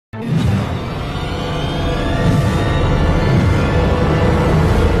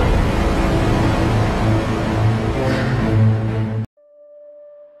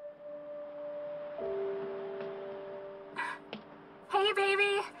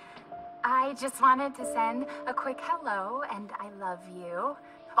I just wanted to send a quick hello and I love you.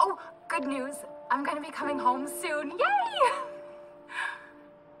 Oh, good news. I'm gonna be coming home soon. Yay!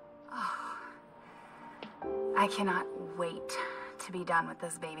 Oh, I cannot wait to be done with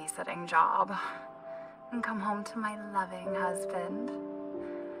this babysitting job and come home to my loving husband.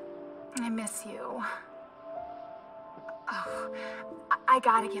 I miss you. Oh, I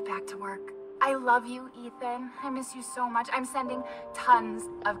gotta get back to work. I love you, Ethan. I miss you so much. I'm sending tons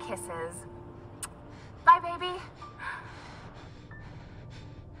of kisses. Bye, baby.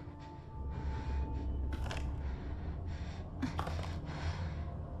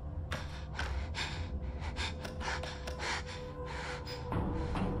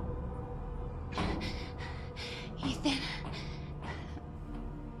 Ethan.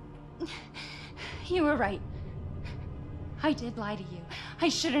 You were right. I did lie to you. I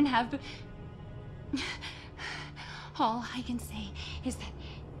shouldn't have. All I can say is that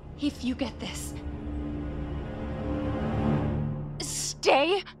if you get this,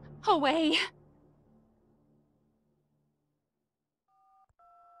 stay away.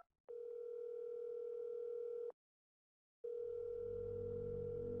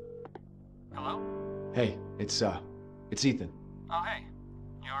 Hello? Hey, it's Ethan. Oh, hey.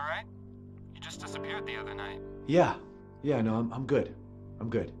 You alright? You just disappeared the other night. Yeah, no, I'm good. I'm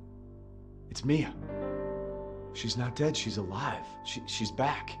good. It's Mia. She's not dead, she's alive. She's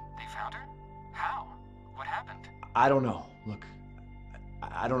back. They found her? How? What happened? I don't know. Look,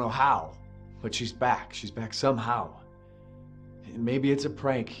 I don't know how, but she's back. She's back somehow. Maybe it's a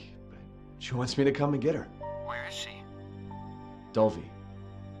prank, but she wants me to come and get her. Where is she? Dulvey,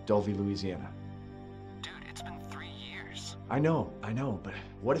 Louisiana. Dude, it's been 3 years. I know, but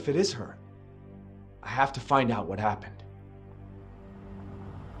what if it is her? I have to find out what happened.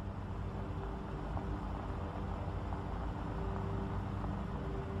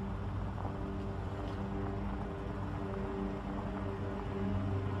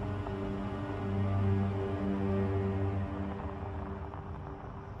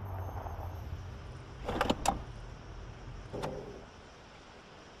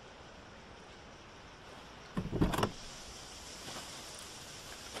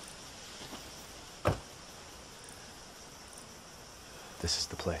 This is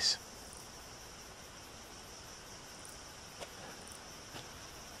the place.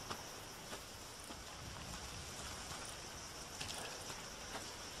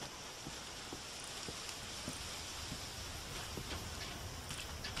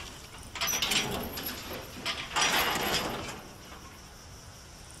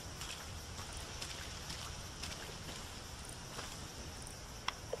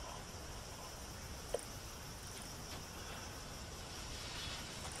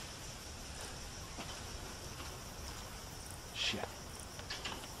 Shit.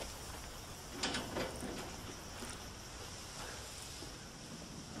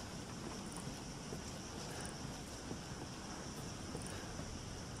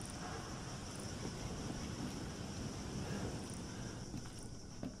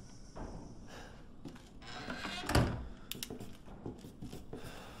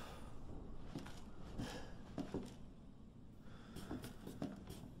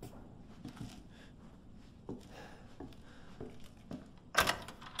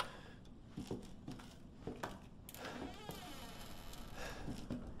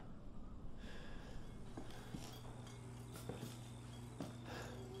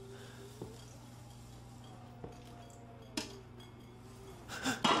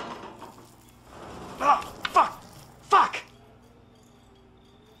 Fuck!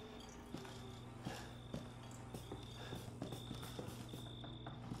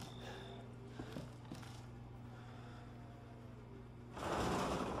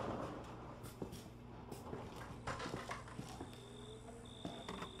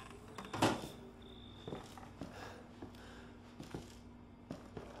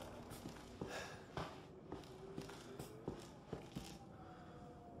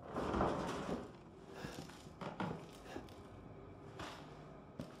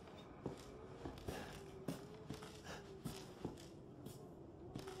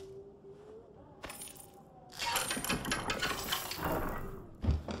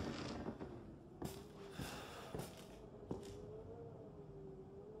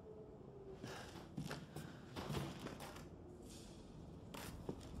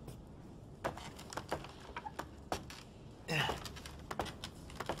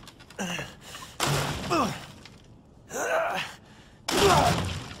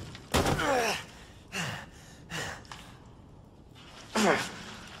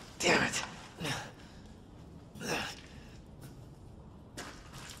 Damn it.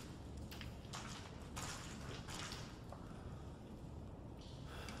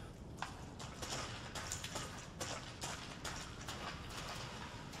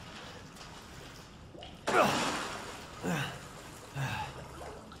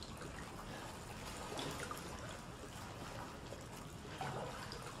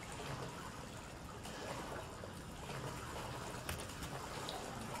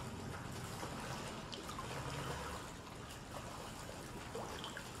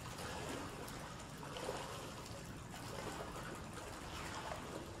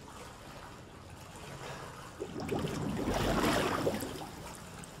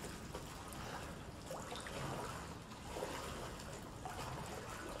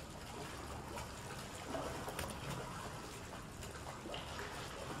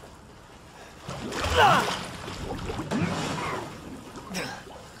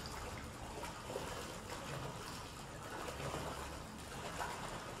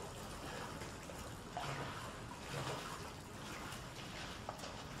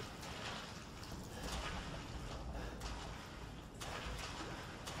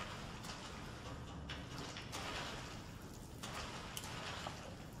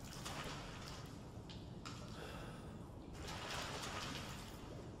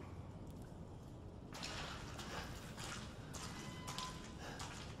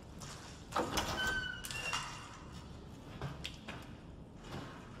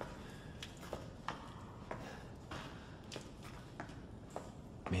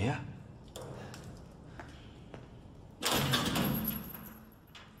 Mia?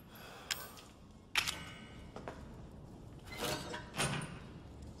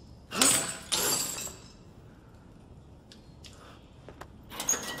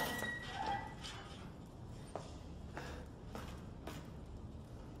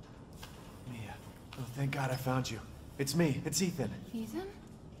 Mia. Oh, thank God I found you. It's me. It's Ethan. Ethan?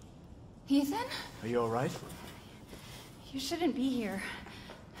 Ethan? Are you all right? You shouldn't be here.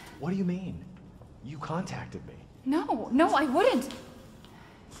 What do you mean? You contacted me. No, I wouldn't.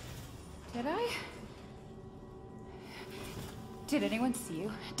 Did I? Did anyone see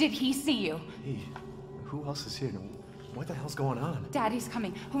you? Did he see you? Hey, who else is here? What the hell's going on? Daddy's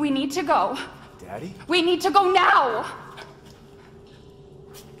coming. We need to go. Daddy? We need to go now!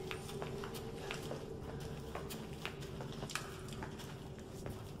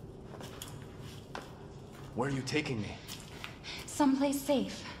 Where are you taking me? Someplace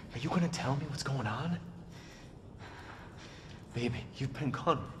safe. Are you gonna tell me what's going on? Baby, you've been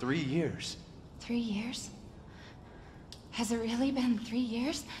gone 3 years. 3 years? Has it really been 3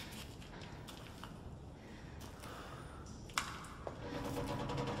 years?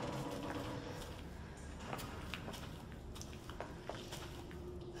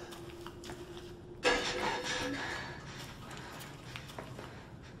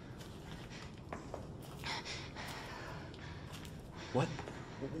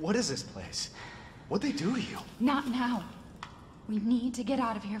 What is this place? What'd they do to you? Not now. We need to get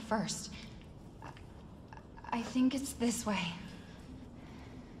out of here first. I think it's this way.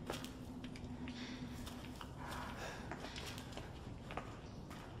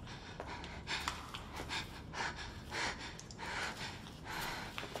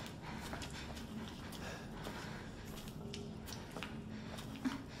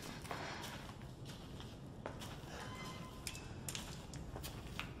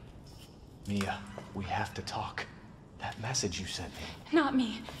 Mia, we have to talk. That message you sent me. Not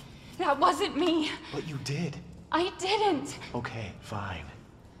me. That wasn't me. But you did. I didn't. Okay, fine.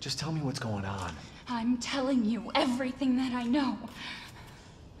 Just tell me what's going on. I'm telling you everything that I know.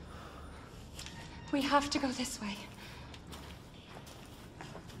 We have to go this way.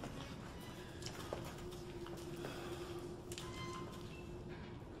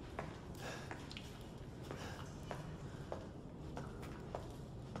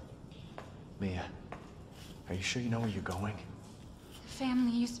 Mia, are you sure you know where you're going? Family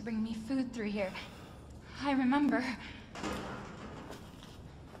used to bring me food through here. I remember.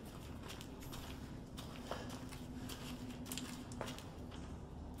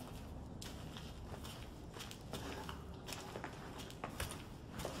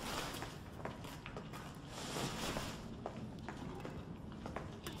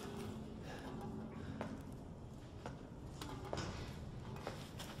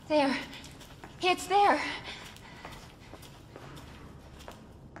 There. It's there.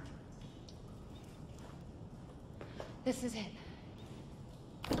 This is it.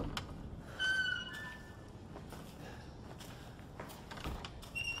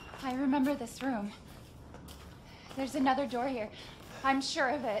 I remember this room. There's another door here. I'm sure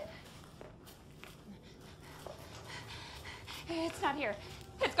of it. It's not here.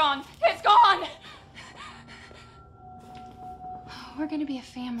 It's gone. It's gone! We're gonna be a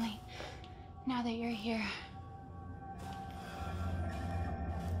family now that you're here.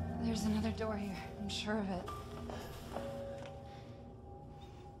 There's another door here. I'm sure of it.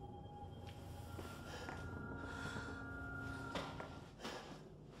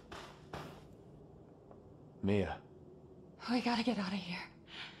 Mia. We gotta get out of here.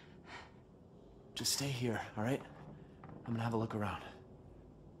 Just stay here, all right? I'm gonna have a look around.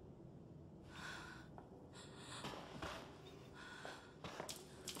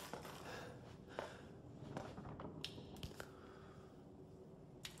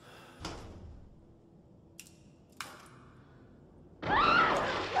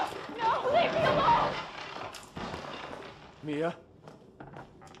 No, leave me alone! Mia?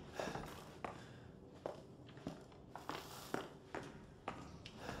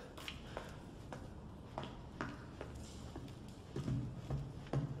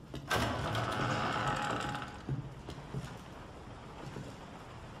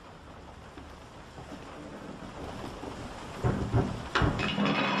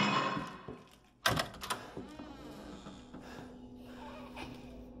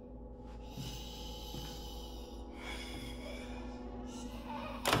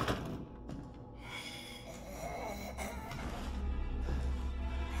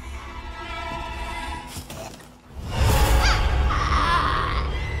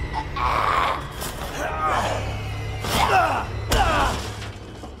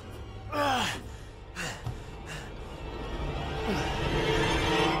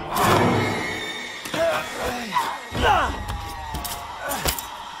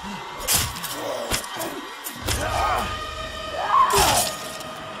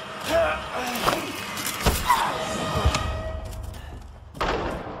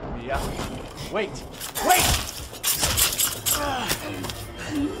 Wait! Wait!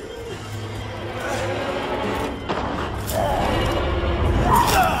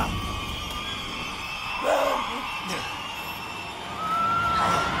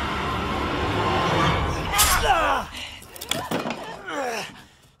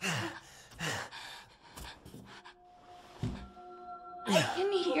 I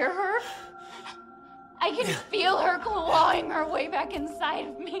can hear her. I can feel her clawing her way back inside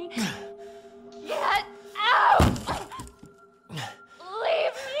of me. Get out!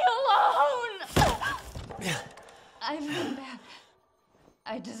 Leave me alone! I've been bad.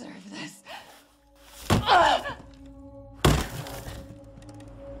 I deserve this. What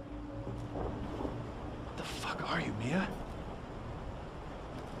the fuck are you, Mia?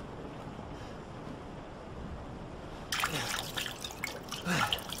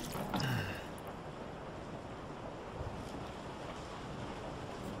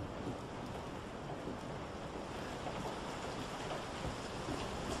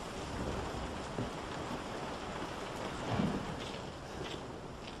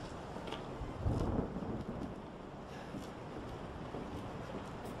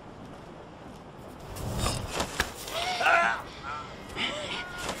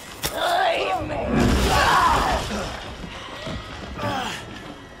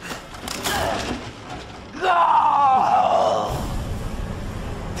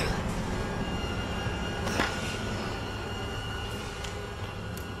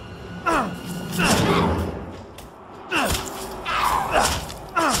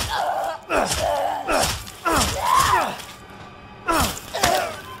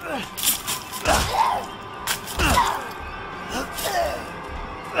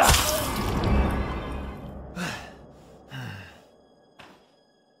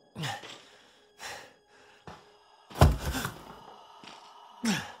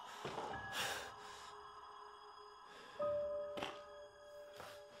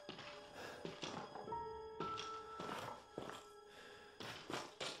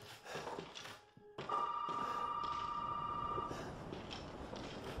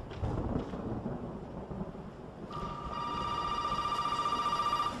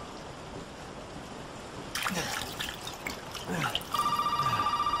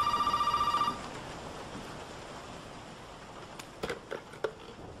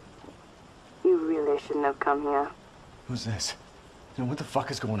 Shouldn't have come here. Who's this? And what the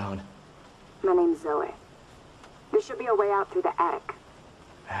fuck is going on? My name's Zoe. There should be a way out through the attic.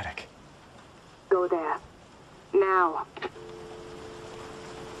 Attic. Go there. Now.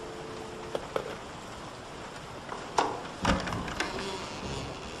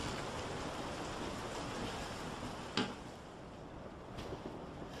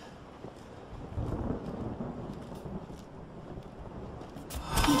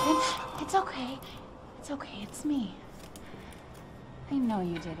 Ethan, it's okay. It's okay, it's me. I know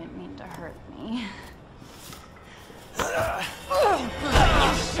you didn't mean to hurt me.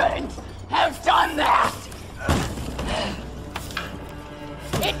 You shouldn't have done that!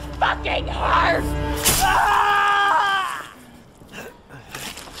 It fucking hurt!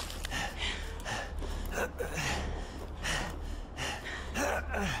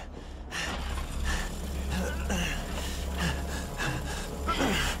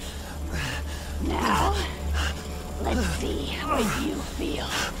 Now, let's see what you feel.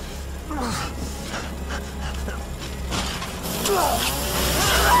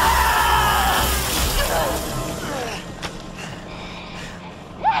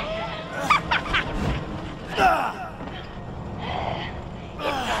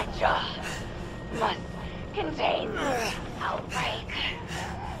 Inside jaw must contain outbreak.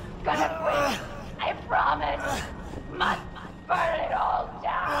 Gonna quit, I promise. Must burn it all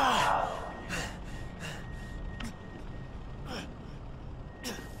down.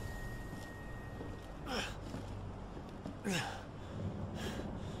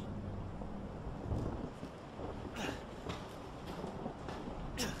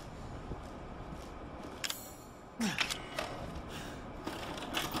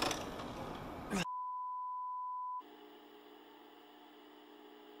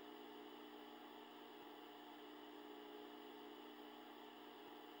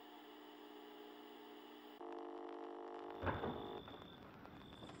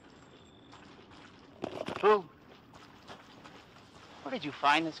 Who? Where did you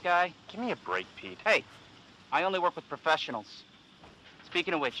find this guy? Give me a break, Pete. Hey, I only work with professionals.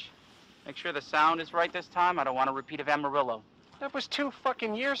 Speaking of which, make sure the sound is right this time. I don't want a repeat of Amarillo. That was 2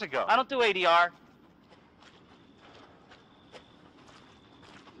 fucking years ago. I don't do ADR.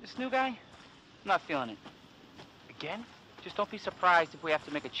 This new guy, I'm not feeling it. Again? Just don't be surprised if we have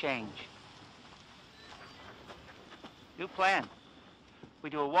to make a change. New plan. We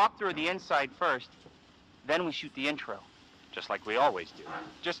do a walkthrough of the inside first, then we shoot the intro. Just like we always do.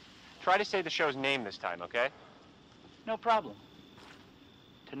 Just try to say the show's name this time, okay? No problem.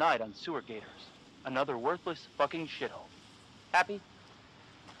 Tonight on Sewer Gators, another worthless fucking shithole. Happy?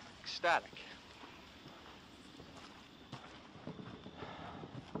 Ecstatic.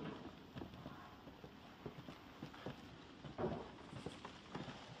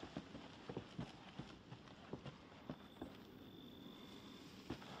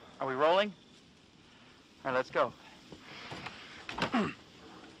 Are we rolling? All right, let's go.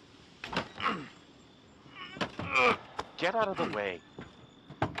 Get out of the way.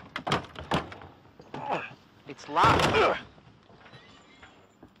 It's locked.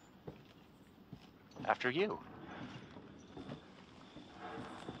 After you.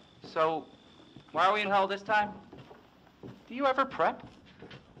 So, why are we in hell this time? Do you ever prep?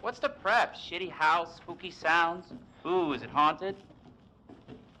 What's the prep? Shitty house, spooky sounds? Ooh, is it haunted?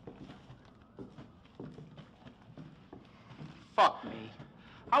 Fuck me.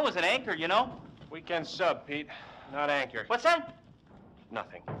 I was an anchor, you know? Weekend sub, Pete. Not anchor. What's that?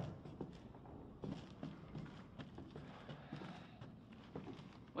 Nothing.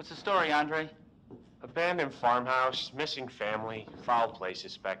 What's the story, Andre? Abandoned farmhouse, missing family, foul play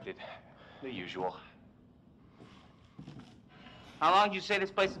suspected. The usual. How long did you say this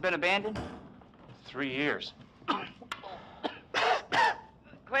place has been abandoned? 3 years.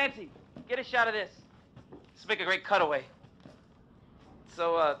 Clancy, get a shot of this. This will make a great cutaway.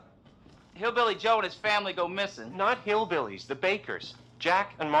 So, Hillbilly Joe and his family go missing. Not hillbillies, the Bakers.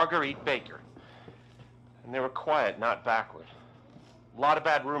 Jack and Marguerite Baker. And they were quiet, not backward. A lot of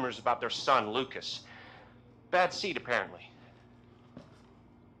bad rumors about their son, Lucas. Bad seed, apparently.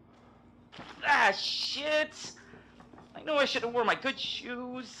 Ah, shit! I know I should have worn my good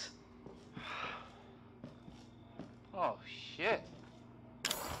shoes. Oh, shit.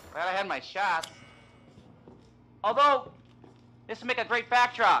 Glad I had my shots. Although, this would make a great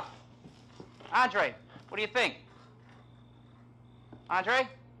backdrop. Andre, what do you think? Andre?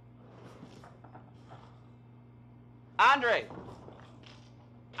 Andre!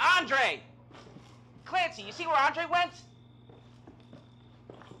 Andre! Clancy, you see where Andre went?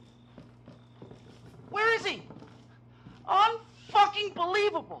 Where is he? Unfucking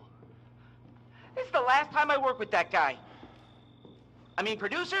believable. This is the last time I work with that guy. I mean,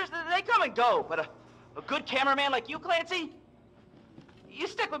 producers, they come and go, but a good cameraman like you, Clancy, you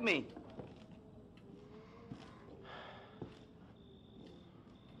stick with me.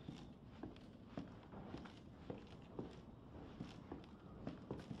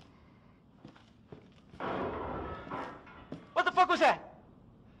 What the fuck was that?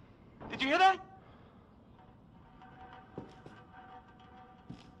 Did you hear that?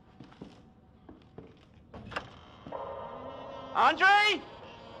 Andre?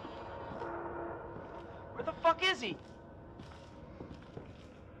 Where the fuck is he?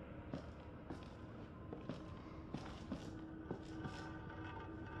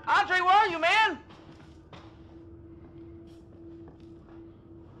 Andre, where are you, man?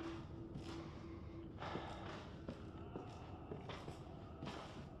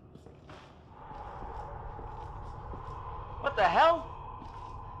 What the hell?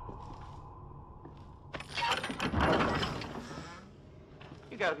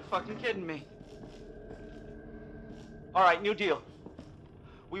 You gotta be fucking kidding me. All right, new deal.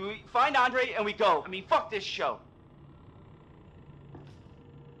 We find Andre and we go. I mean, fuck this show.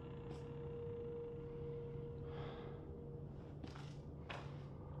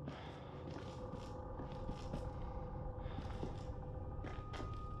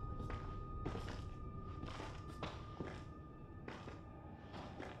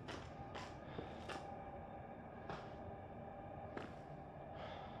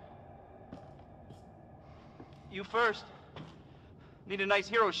 You first. Need a nice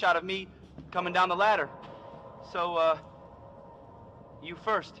hero shot of me coming down the ladder. So, you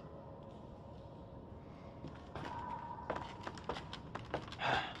first.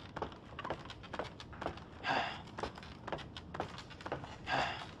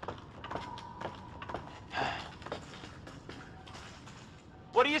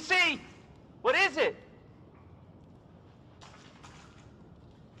 What do you see? What is it?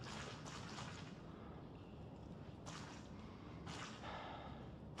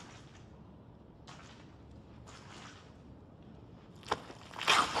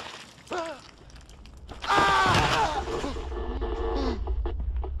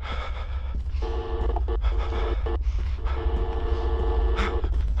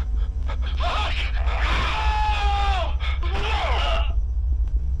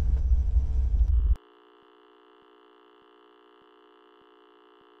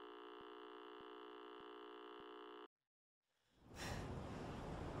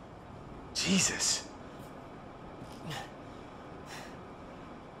 Jesus.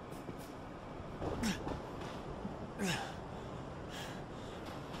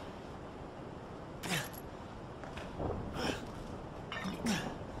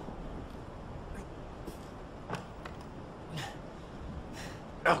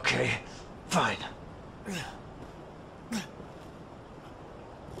 Okay, fine.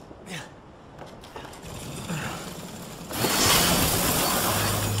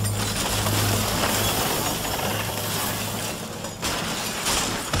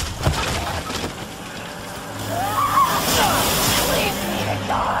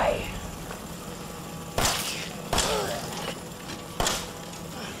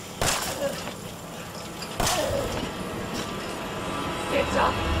 It's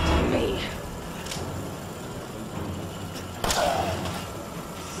up to me.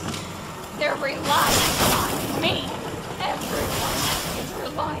 They're relying on me. Everyone is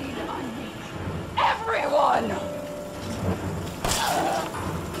relying on me. Everyone!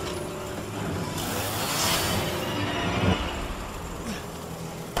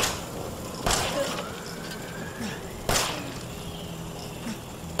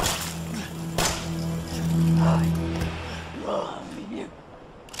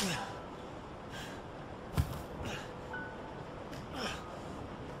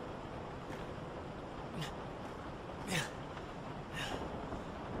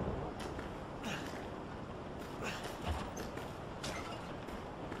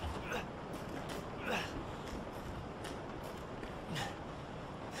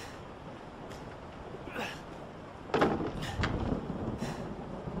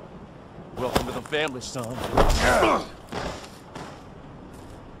 Welcome to the family, son.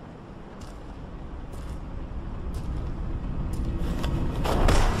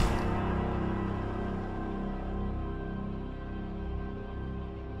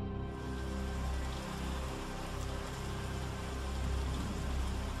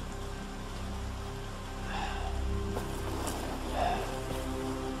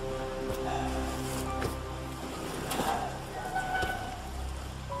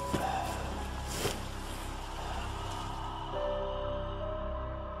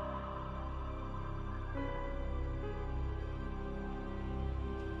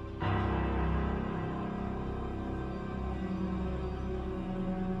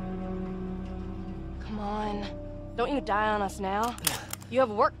 Come on. Don't you die on us now. You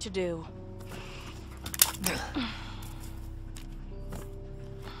have work to do.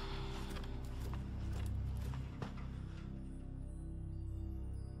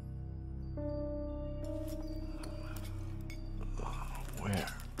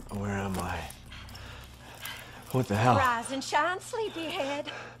 Where am I? What the hell? Rise and shine, sleepyhead.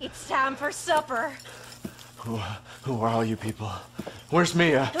 It's time for supper. Who are all you people? Where's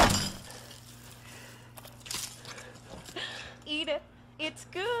Mia? Eat it. it's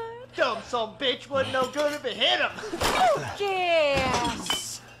good. Dumb son bitch wasn't no good if it hit him.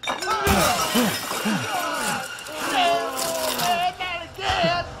 Yes.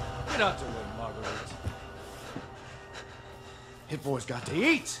 Get out the way, Marguerite. His boy's got to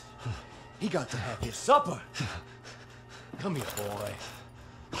eat. He got to have his supper. Come here, boy.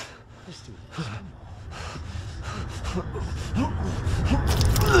 Let's do this.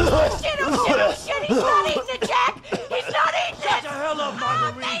 Shit, he's not eating it, Jack! He's not eating it! Get the hell up,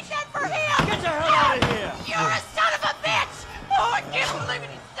 Marguerite! I made that for him! Get the hell out of here! You're a son of a bitch! Oh, I can't believe it,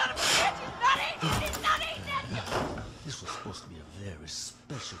 you son of a bitch! He's not eating it! This was supposed to be a very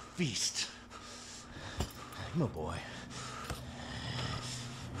special feast. Come on, boy.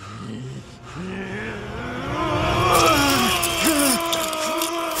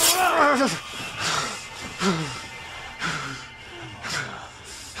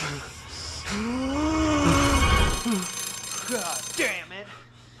 God damn it!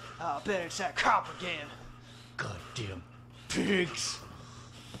 I bet it's that cop again. Goddamn pigs!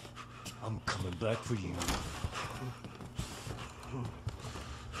 I'm coming back for you.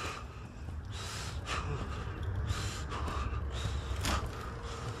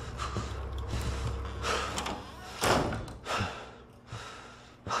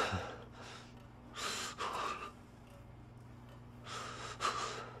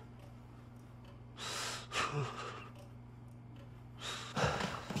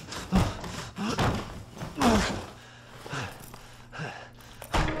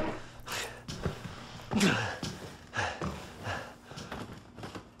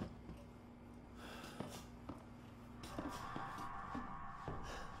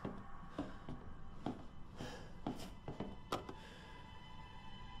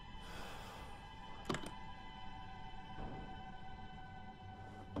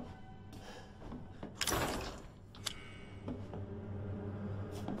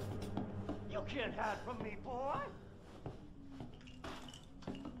 You can't hide from me, boy.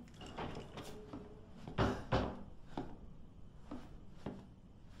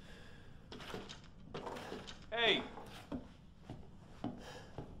 Hey!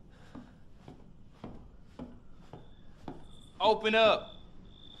 Open up!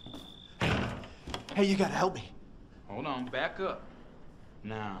 Hey, you gotta help me. Hold on, back up.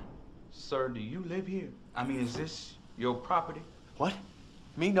 Now, sir, do you live here? I mean, is this your property? What?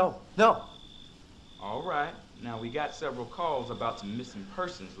 Me? No. No. All right. Now, we got several calls about some missing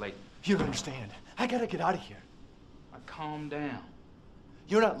persons lately. You don't understand. I gotta get out of here. Calm down.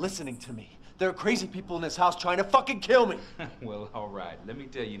 You're not listening to me. There are crazy people in this house trying to fucking kill me. Well, all right. Let me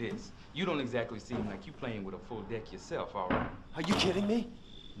tell you this. You don't exactly seem like you playing with a full deck yourself, all right? Are you kidding me?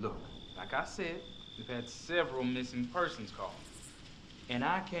 Look, like I said, we've had several missing persons calls. And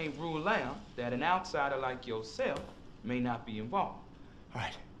I can't rule out that an outsider like yourself may not be involved. All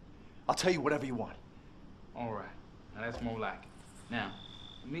right. I'll tell you whatever you want. All right. Now, that's more like it. Now,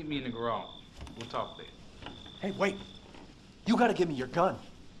 meet me in the garage. We'll talk there. Hey, wait. You gotta give me your gun.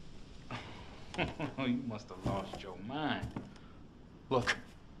 You must have lost your mind. Look,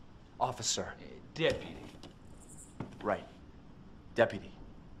 officer. Deputy. Right. Deputy.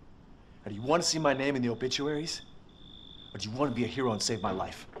 Now, do you want to see my name in the obituaries? Or do you want to be a hero and save my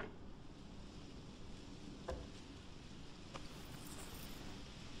life?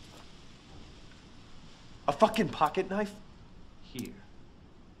 A fucking pocket knife? Here.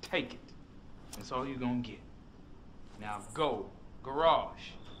 Take it. That's all you're gonna get. Now go.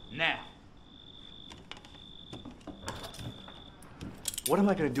 Garage. Now. What am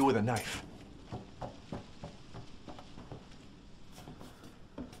I gonna do with a knife?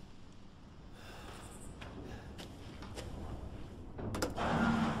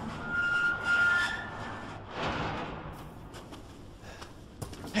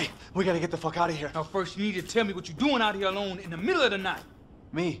 Hey, we gotta get the fuck out of here. Now first you need to tell me what you're doing out here alone in the middle of the night.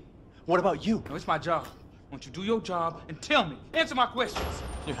 Me? What about you? No, it's my job. Why don't you do your job and tell me? Answer my questions.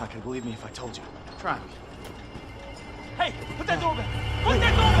 You're not gonna believe me if I told you. Try me. Hey, put that door back. Put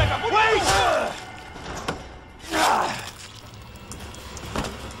that door back up. Put that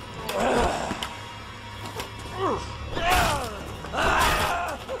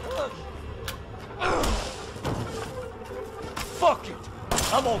Fuck it!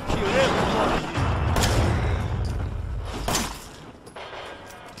 I'm gonna kill every one of you.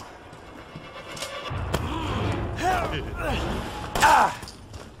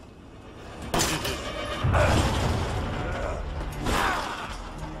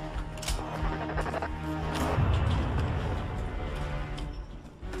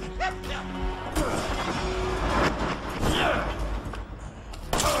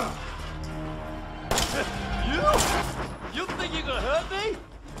 You think you gonna hurt me?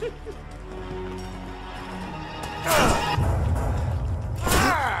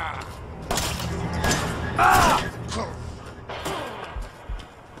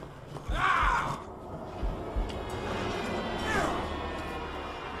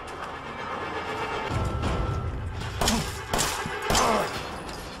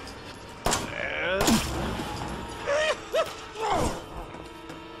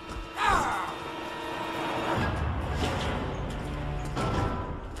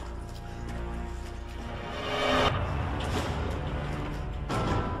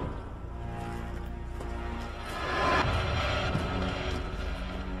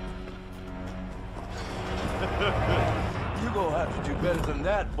 have to do better than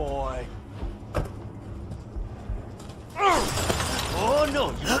that, boy. Oh,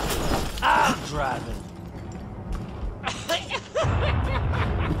 no, you... I'm driving.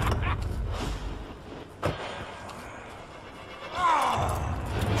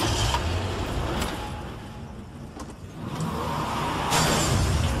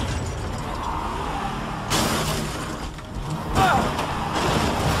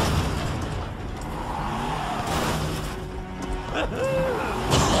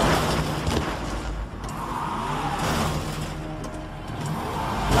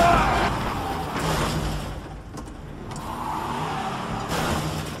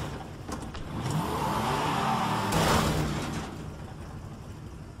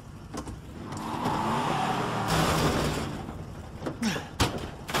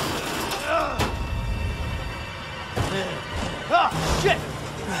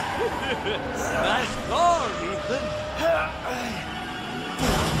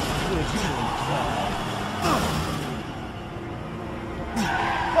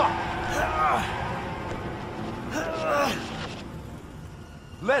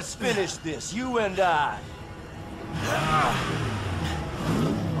 Let's finish this, you and I.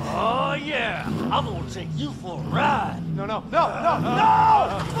 Oh, yeah. I'm gonna take you for a ride. No, no, no, no, no!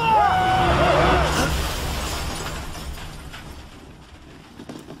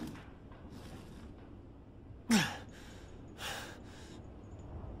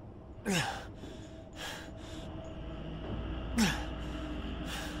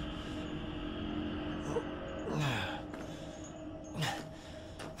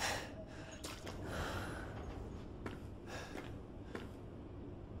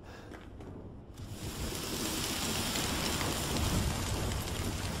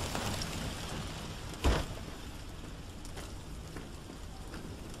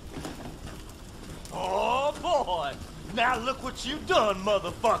 Now look what you done,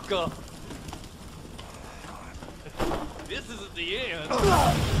 motherfucker! This isn't the end.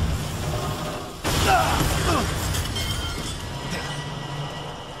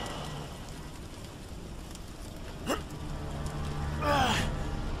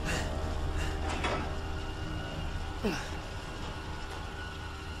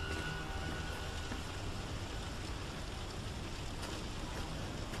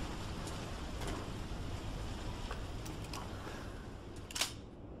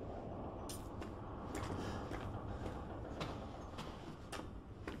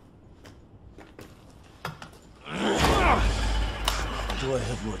 Do I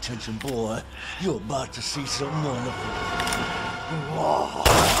have your attention, boy? You're about to see something wonderful. Oh,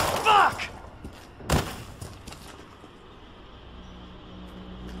 fuck!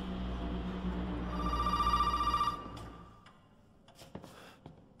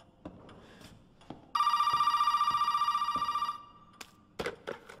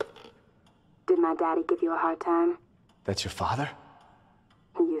 Did my daddy give you a hard time? That's your father?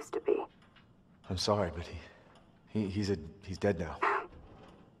 He used to be. I'm sorry, but he's dead now.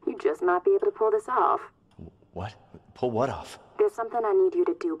 You just might be able to pull this off. What? Pull what off? There's something I need you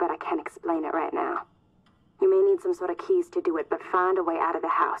to do, but I can't explain it right now. You may need some sort of keys to do it, but find a way out of the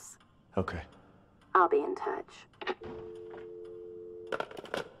house. Okay. I'll be in touch.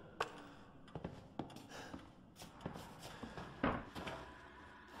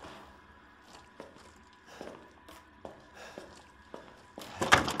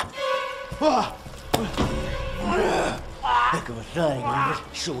 Heck of a thing, ain't it?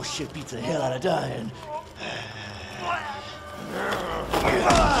 Sure shit beats the hell out of dying.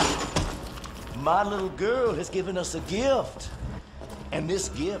 My little girl has given us a gift. And this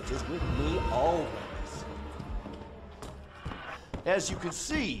gift is with me always. As you can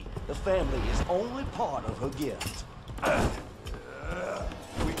see, the family is only part of her gift.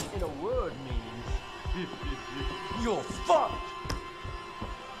 Which in a word means... you're fucked!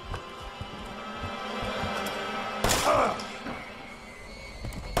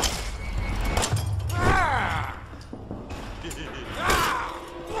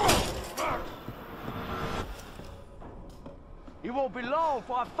 It won't be long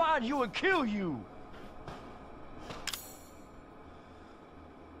before I find you and kill you.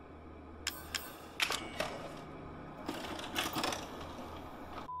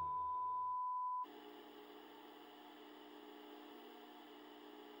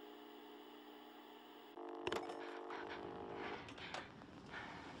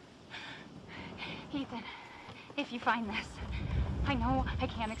 Ethan, if you find this, I know I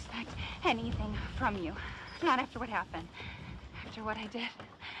can't expect anything from you. Not after what happened. After what I did.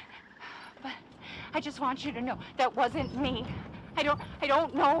 But I just want you to know that wasn't me. I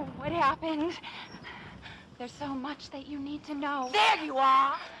don't know what happened. There's so much that you need to know. There you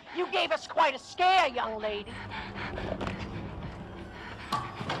are! You gave us quite a scare, young lady.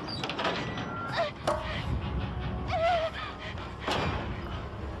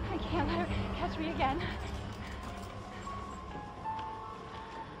 I can't let her catch me again.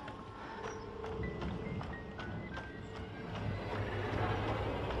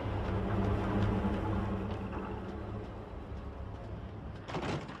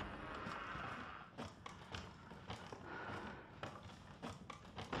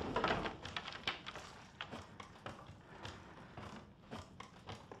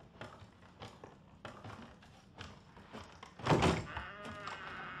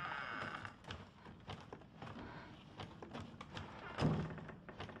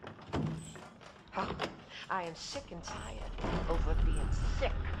 I am sick and tired over being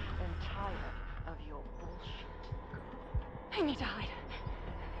sick and tired of your bullshit. I need to hide.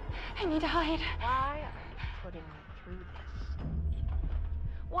 I need to hide. Why are you putting me through this?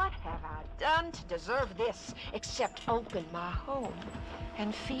 What have I done to deserve this except open my home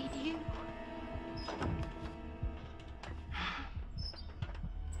and feed you?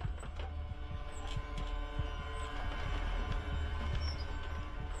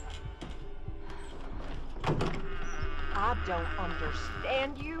 I don't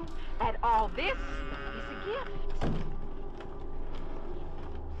understand you at all. This is a gift.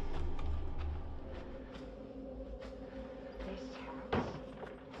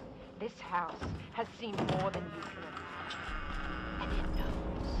 This house has seen more than you can imagine. And it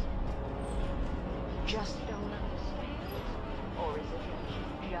knows. Just don't understand? Or is it that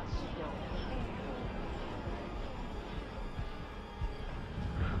you just don't care?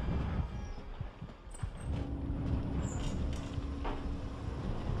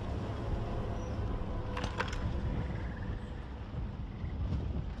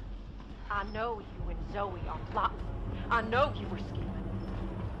 I know you and Zoe are plotting. I know you were scheming.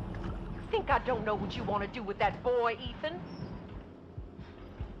 You think I don't know what you want to do with that boy, Ethan?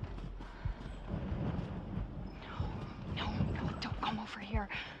 No, don't come over here.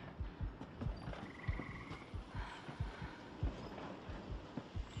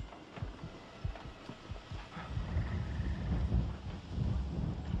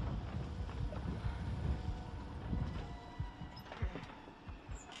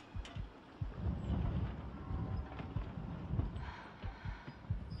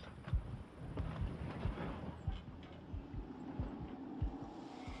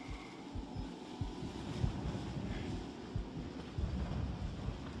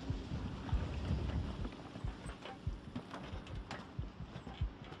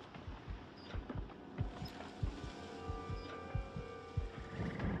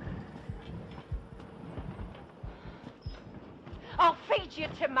 I'll feed you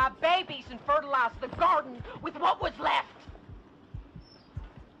to my babies and fertilize the garden with what was left.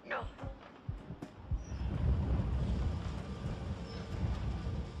 No.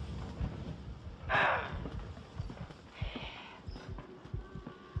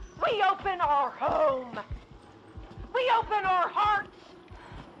 We open our home. We open our hearts.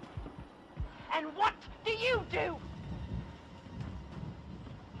 And what do you do?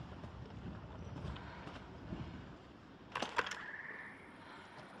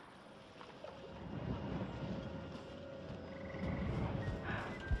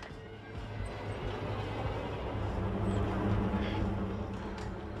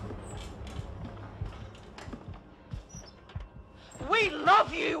 We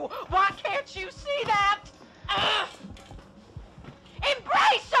love you! Why can't you see that?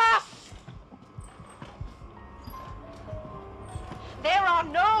 Embrace us! There are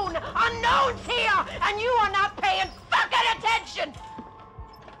known unknowns here, and you are not paying fucking attention!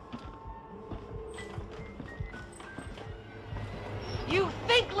 You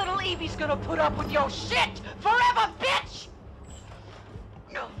think little Evie's gonna put up with your shit forever, bitch?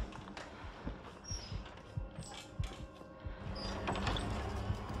 No.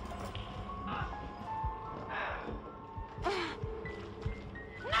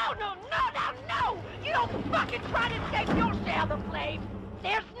 No! You don't fucking try to escape your share of the flame!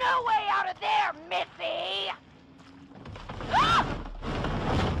 There's no way out of there, Missy! Ah!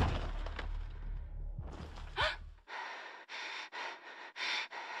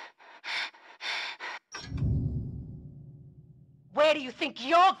 Where do you think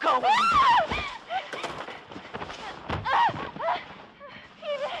you're going?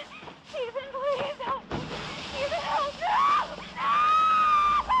 Ethan, please help me. Ethan, help me.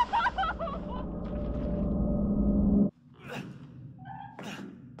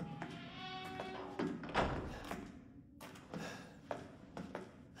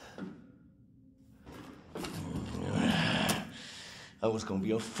 I was gonna be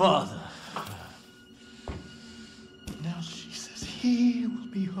a father. Now she says he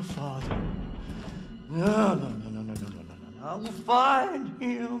will be her father. No. I will find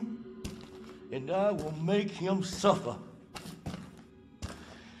him, and I will make him suffer.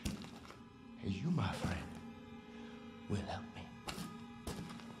 And you, my friend, will help me.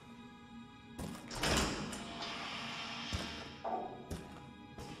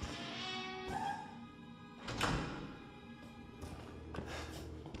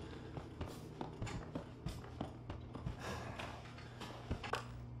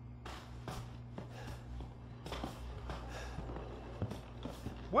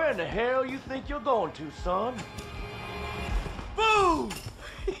 Where in the hell you think you're going to, son? Boom!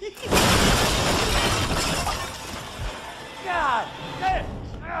 God damn!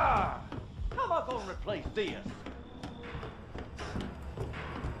 How am I gonna replace this?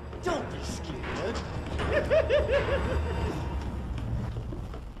 Don't be scared.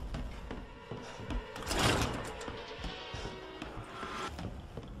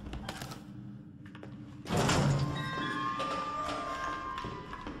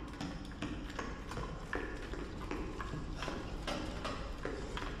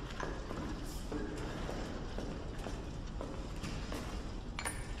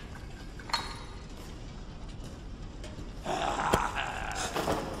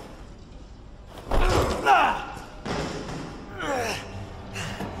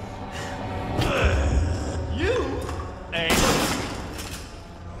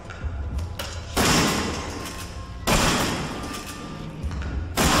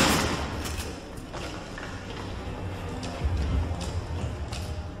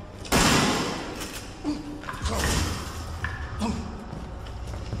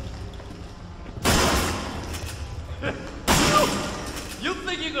 You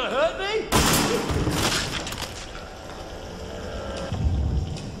think you gonna hurt me?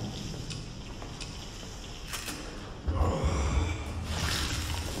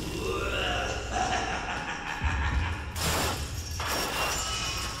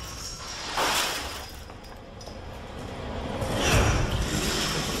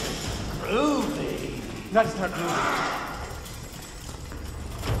 Groovy. You gotta start moving.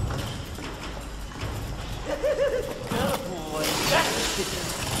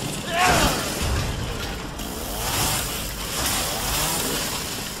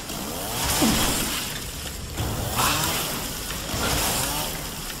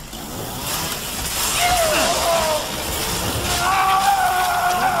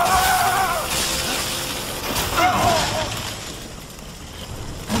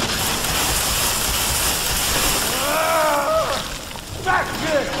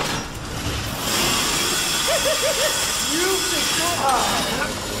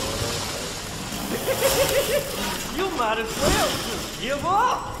 You might as well just give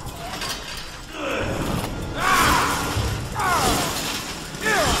up.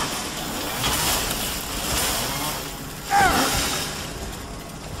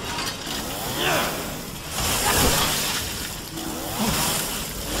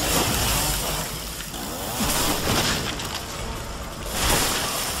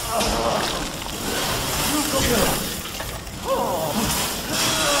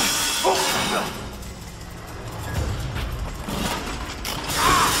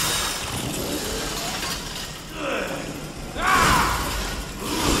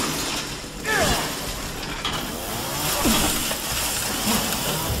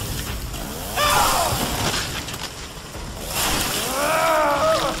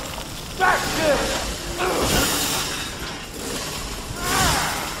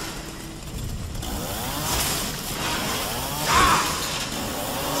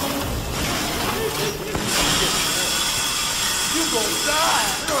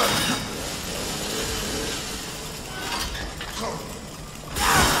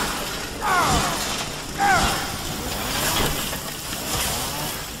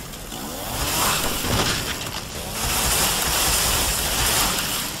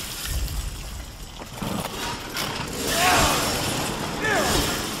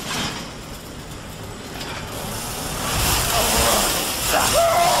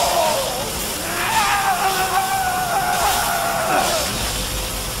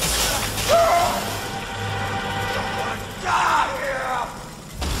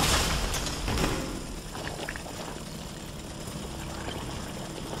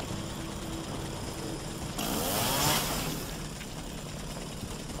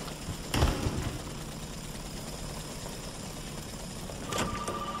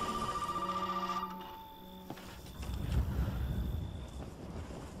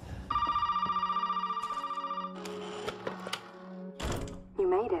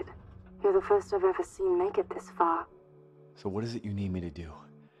 You're the first I've ever seen make it this far. So what is it you need me to do?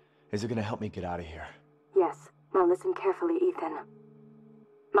 Is it gonna help me get out of here? Yes. Now listen carefully, Ethan.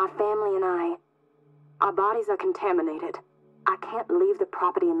 My family and our bodies are contaminated. I can't leave the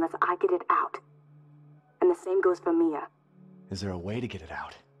property unless I get it out. And the same goes for Mia. Is there a way to get it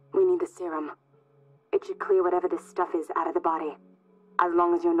out? We need the serum. It should clear whatever this stuff is out of the body. As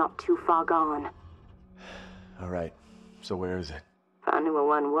long as you're not too far gone. All right. So where is it? If I knew where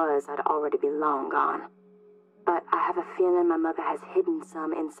one was, I'd already be long gone. But I have a feeling my mother has hidden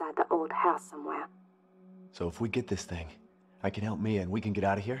some inside the old house somewhere. So if we get this thing, I can help Mia and we can get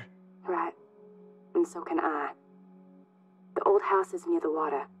out of here? Right. And so can I. The old house is near the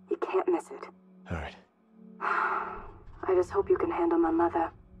water. You can't miss it. All right. I just hope you can handle my mother.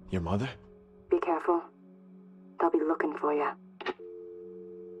 Your mother? Be careful. They'll be looking for you.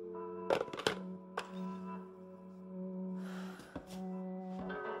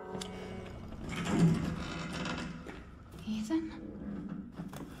 Ethan?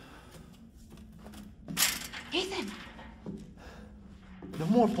 Ethan! No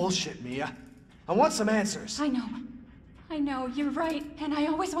more bullshit, Mia. I want some answers. I know, you're right, and I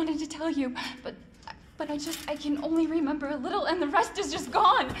always wanted to tell you, but I can only remember a little, and the rest is just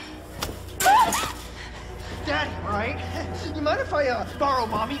gone. Daddy, all right? You mind if I borrow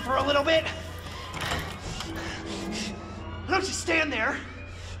Mommy for a little bit? Why don't you stand there?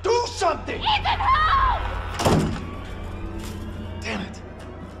 Do something! Ethan, help! Damn it.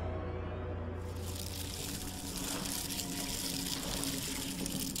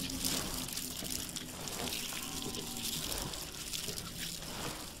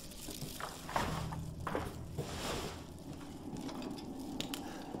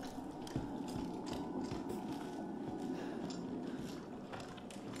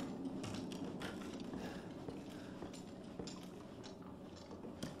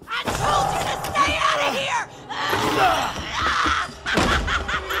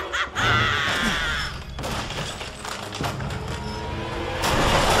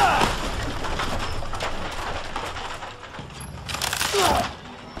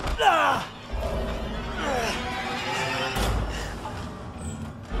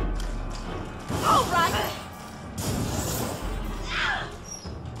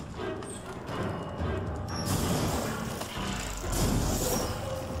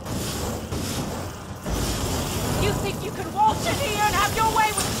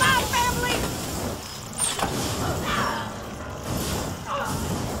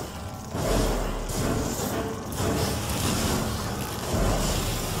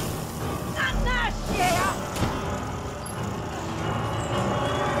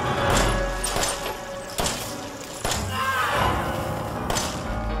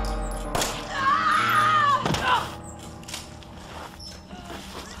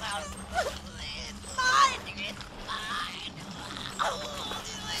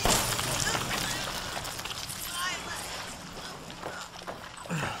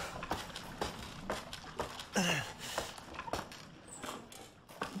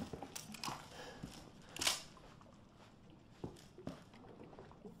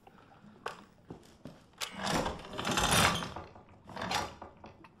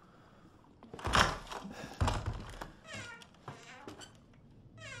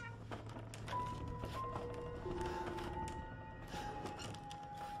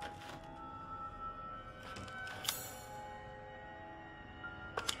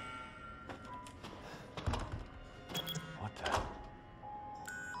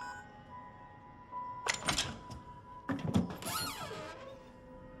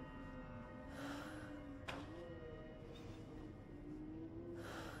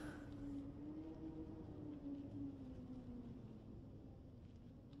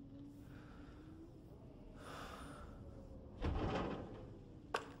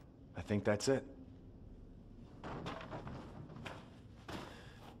 I think that's it.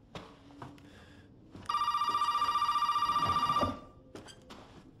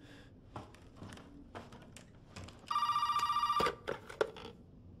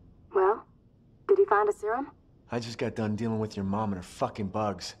 Well, did you find a serum? I just got done dealing with your mom and her fucking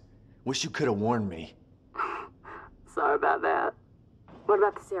bugs. Wish you could have warned me. Sorry about that. What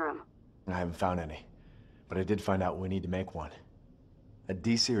about the serum? I haven't found any, but I did find out we need to make one. A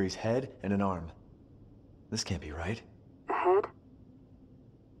D-series head and an arm. This can't be right. A head?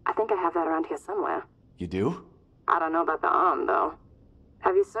 I think I have that around here somewhere. You do? I don't know about the arm, though.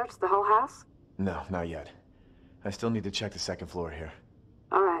 Have you searched the whole house? No, not yet. I still need to check the second floor here.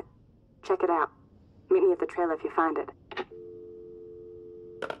 All right. Check it out. Meet me at the trailer if you find it.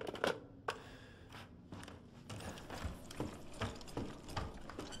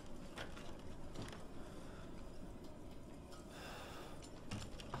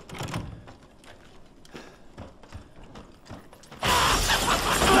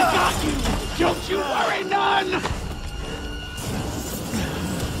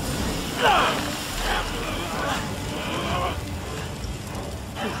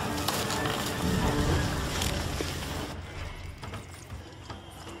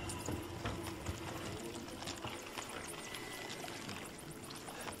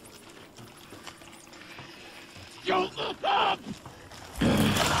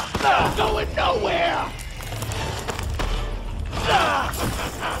 Not going nowhere!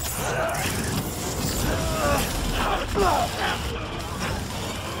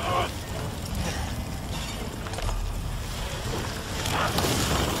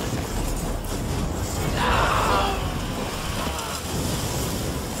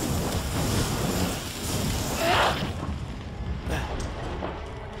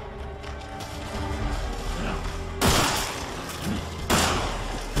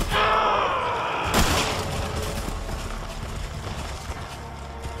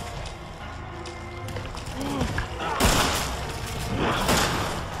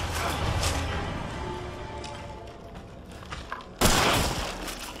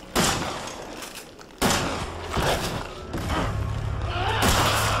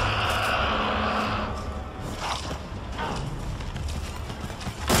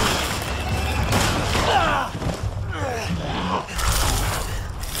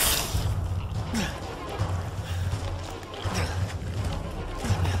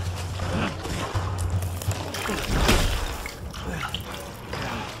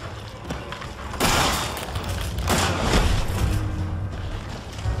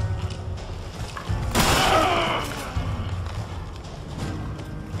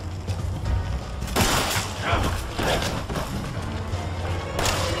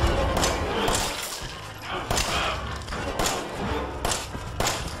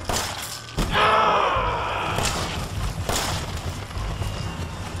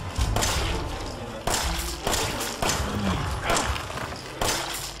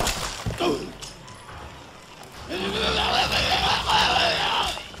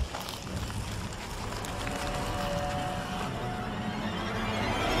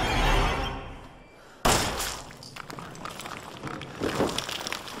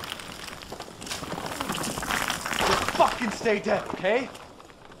 Stay dead, okay?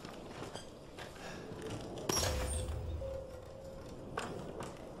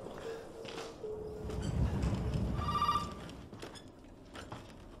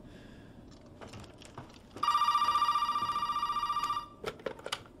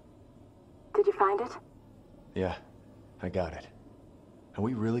 Did you find it? Yeah, I got it. Are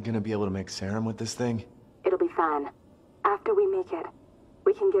we really gonna be able to make serum with this thing? It'll be fine. After we make it,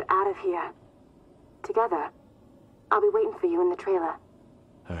 we can get out of here. Together. I'll be waiting for you in the trailer.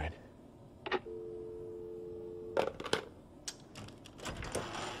 All right.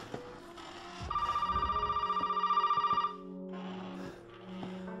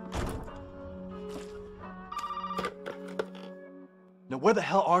 Now, where the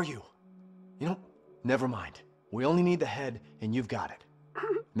hell are you? You know, never mind. We only need the head, and you've got it.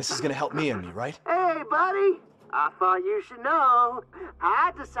 And this is gonna help me and me, right? Hey, buddy. I thought you should know.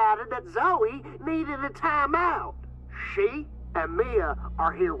 I decided that Zoe needed a timeout. She and Mia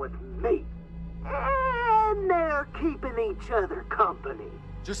are here with me. And they're keeping each other company.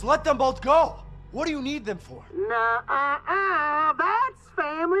 Just let them both go! What do you need them for? Nah, that's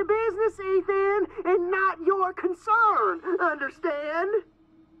family business, Ethan, and not your concern, understand?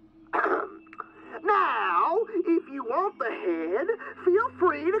 Now, if you want the head, feel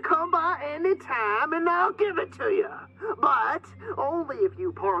free to come by any time and I'll give it to you. But only if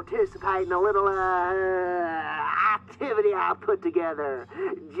you participate in a little, activity I put together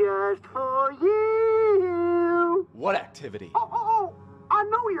just for you. What activity? Oh, I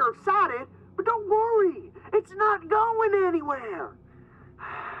know you're excited, but don't worry. It's not going anywhere.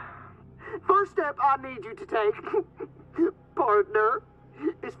 First step I need you to take, partner,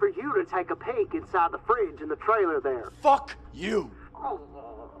 is for you to take a peek inside the fridge in the trailer there. Fuck you!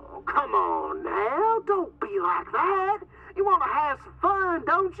 Oh, come on now. Don't be like that. You want to have some fun,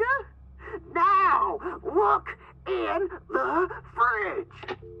 don't you? Now, look in the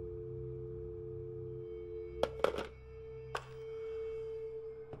fridge.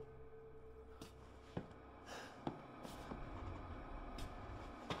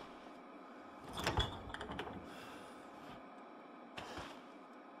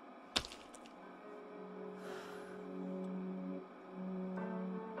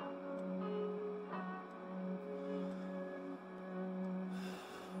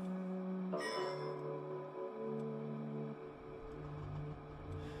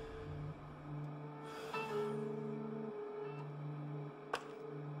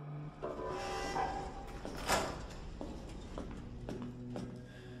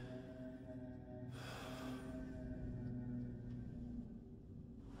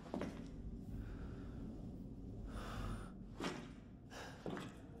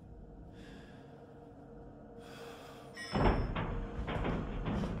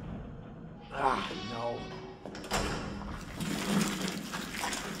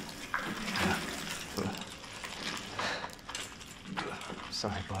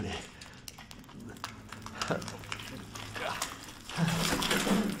 Sorry, buddy. That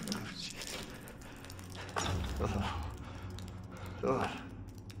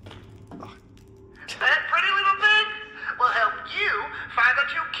pretty little thing will help you find the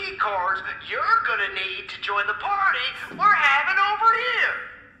 2 key cards you're gonna need to join the party we're having over here.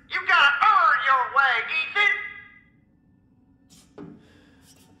 You gotta earn your way, Ethan.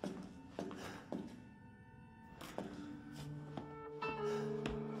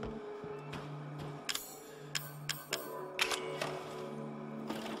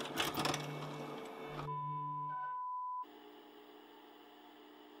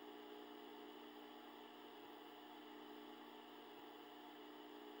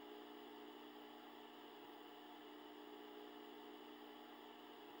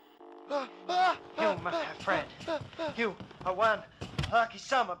 You, my friend, you are one lucky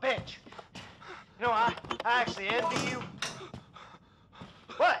son of a bitch. You know, I actually envy you.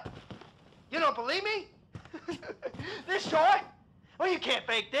 What? You don't believe me? This short? Well, you can't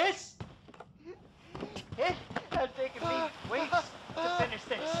fake this. It has taken me weeks to finish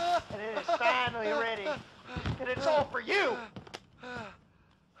this, and it is finally ready. And it's all for you.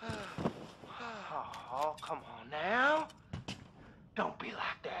 Oh, come on now. Don't be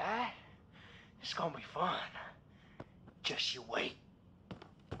like that. It's gonna be fun. Just you wait.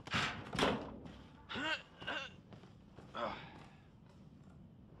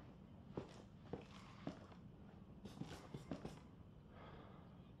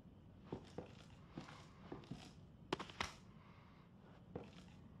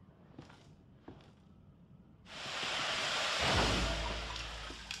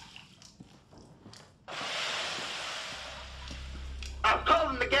 I'm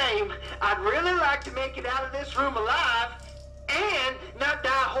calling the game. I'd really like to make it out of this room alive and not die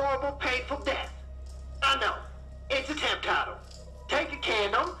a horrible, painful death. I know. It's a temp title. Take a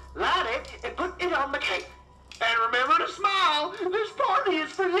candle, light it, and put it on the cake. And remember to smile. This party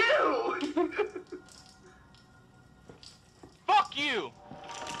is for you. Fuck you!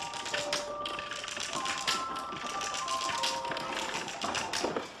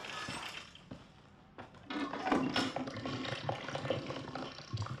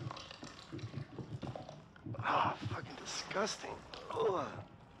 Ah, fucking disgusting. Ugh.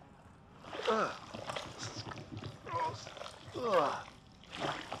 Ugh. This is gross. Ugh.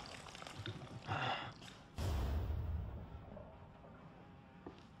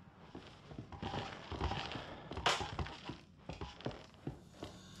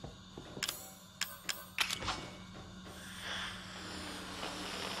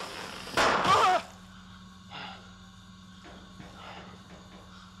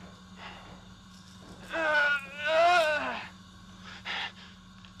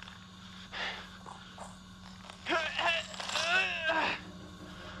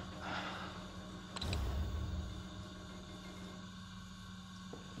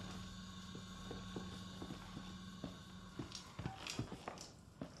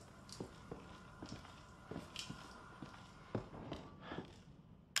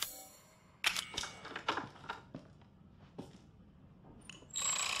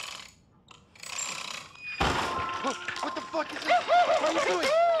 What the fuck is this? What are you doing?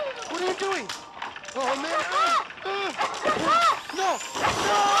 What are you doing? Oh, man. No! No!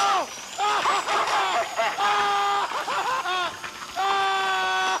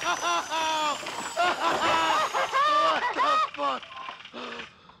 What the fuck?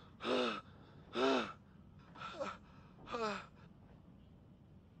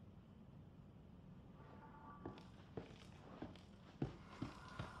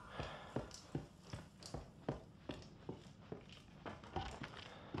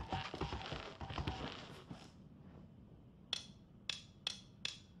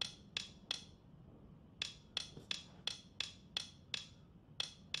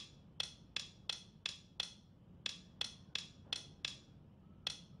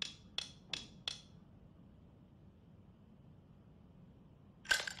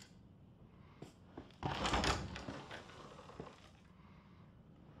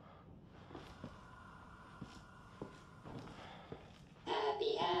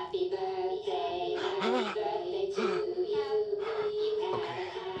 Happy birthday, happy birthday to you. Okay.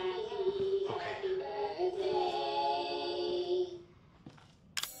 Happy birthday.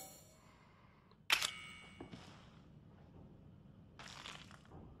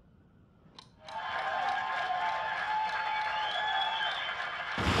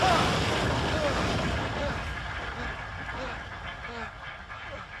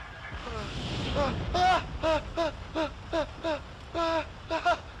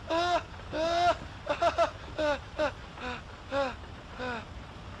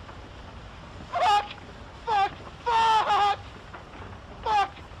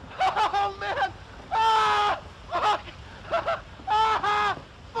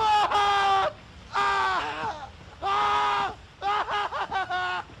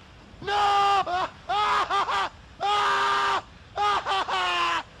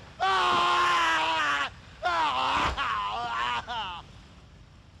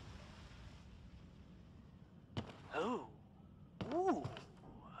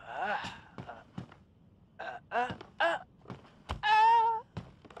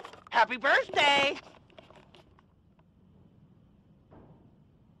 Happy birthday!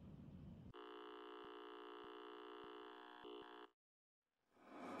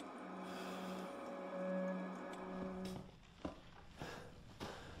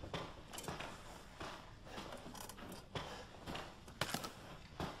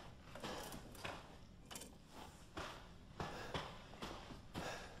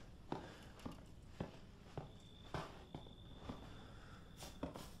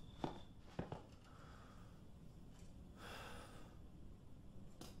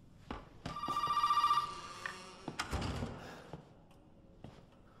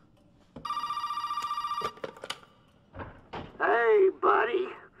 Hey, buddy.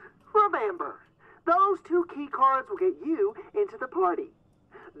 Remember, those 2 key cards will get you into the party.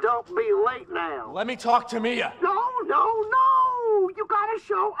 Don't be late now. Let me talk to Mia. No, no, no! You gotta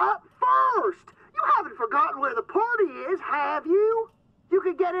show up first! You haven't forgotten where the party is, have you? You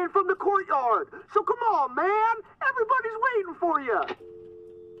can get in from the courtyard. So come on, man! Everybody's waiting for you!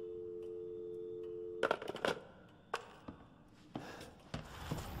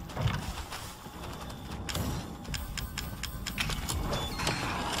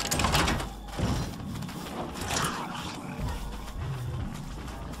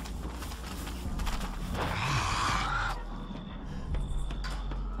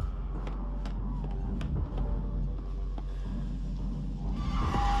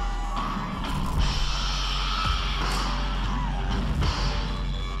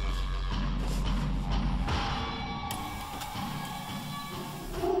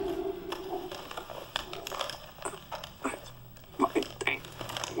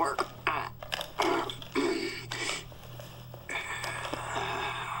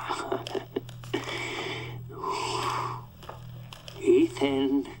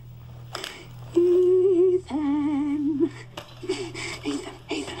 Ethan. Ethan.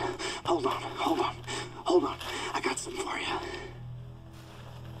 Ethan. Hold on. I got something for you.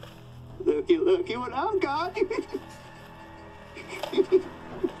 Looky what I've got.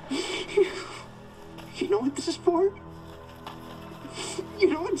 You know what this is for? You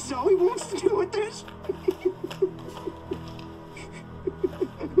know what Zoe wants to do with this?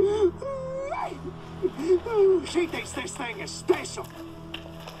 She thinks this thing is special.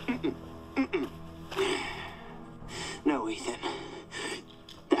 No, Ethan.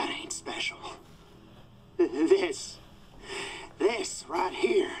 That ain't special. This right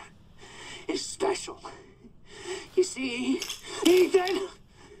here is special. You see, Ethan,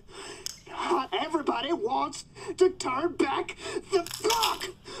 not everybody wants to turn back the clock.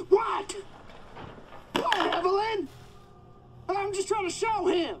 What? What, Evelyn? I'm just trying to show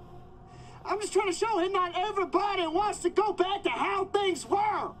him. Not everybody wants to go back to how things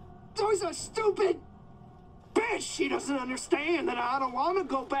were. Zoe's a stupid bitch. She doesn't understand that I don't want to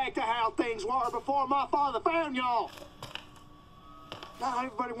go back to how things were before my father found y'all. Not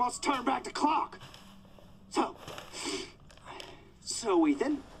everybody wants to turn back the clock. So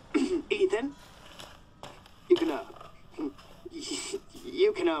Ethan, Ethan, you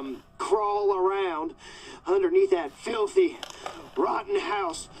can crawl around underneath that filthy, rotten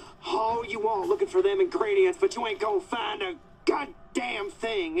house all you want looking for them ingredients, but you ain't gonna find a goddamn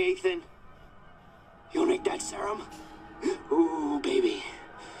thing, Ethan. You'll need that serum? Ooh, baby.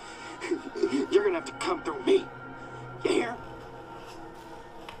 You're gonna have to come through me. You hear?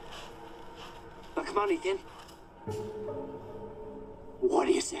 Now, come on, Ethan. What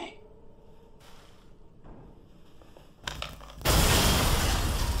do you say?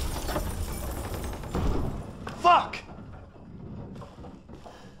 Fuck!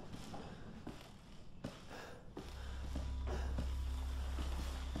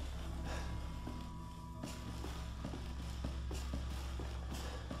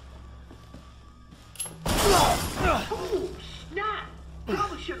 Oh, snap!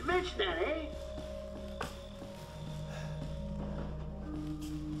 Probably should mention that, eh?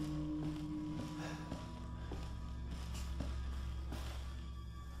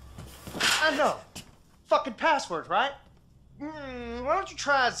 I know. Fucking password, right? Why don't you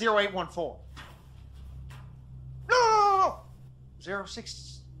try 0814? No!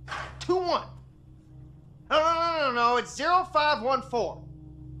 0621. No, it's 0514.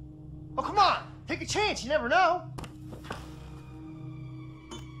 Oh, come on. Take a chance. You never know.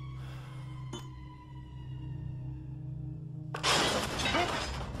 Tick,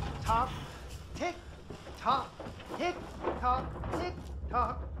 tock, tick, tock, tick, tock, tick,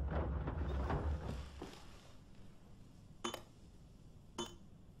 tock.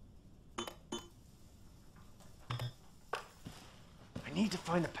 I need to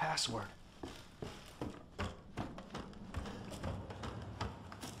find the password.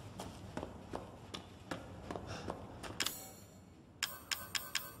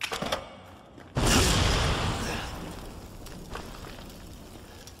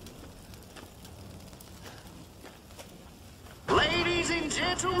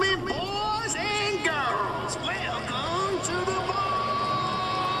 gentlemen, boys and girls, welcome to the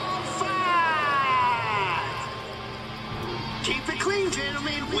bar fight. Keep it clean,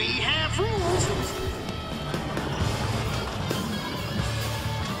 gentlemen. We have rules.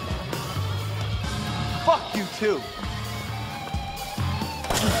 Fuck you too.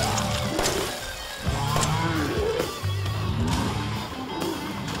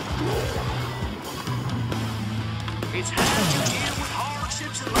 It's hard to deal with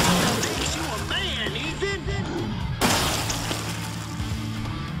hardships in life that makes you a man, Ethan.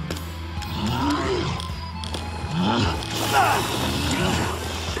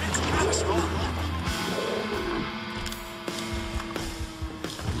 That's kind of smart.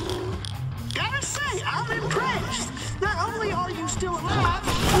 Gotta say, I'm impressed. Not only are you still alive,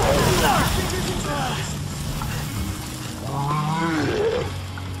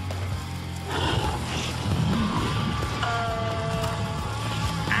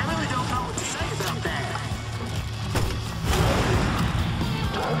 I really don't know what to say about that.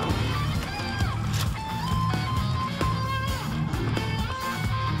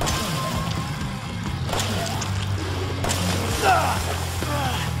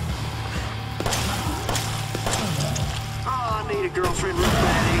 Oh, I need a girlfriend real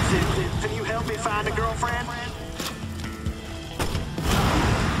bad, Ethan. Can you help me find a girlfriend?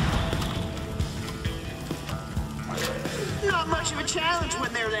 Not much of a challenge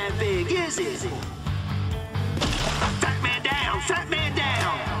when they're that big, is it? Fat man down! Fat man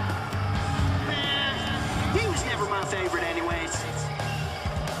down! He was never my favorite anyways.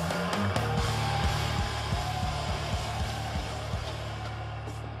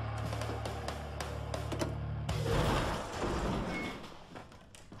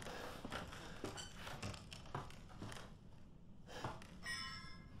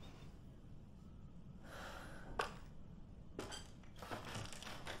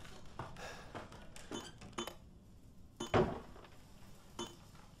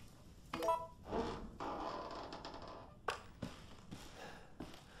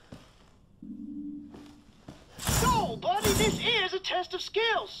 So, buddy, this is a test of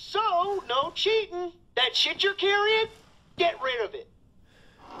skills, so no cheating. That shit you're carrying, get rid of it.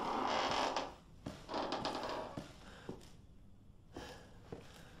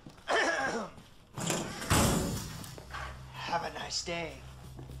 Have a nice day.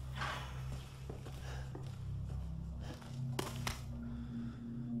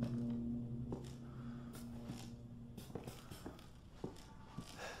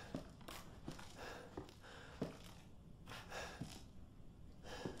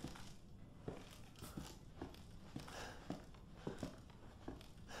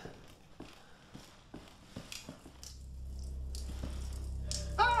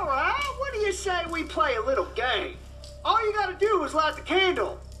 All right, what do you say we play a little game? All you gotta do is light the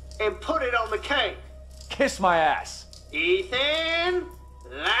candle and put it on the cake. Kiss my ass. Ethan,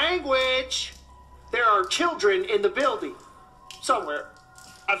 language. There are children in the building. Somewhere.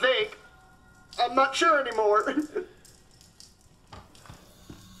 I think. I'm not sure anymore.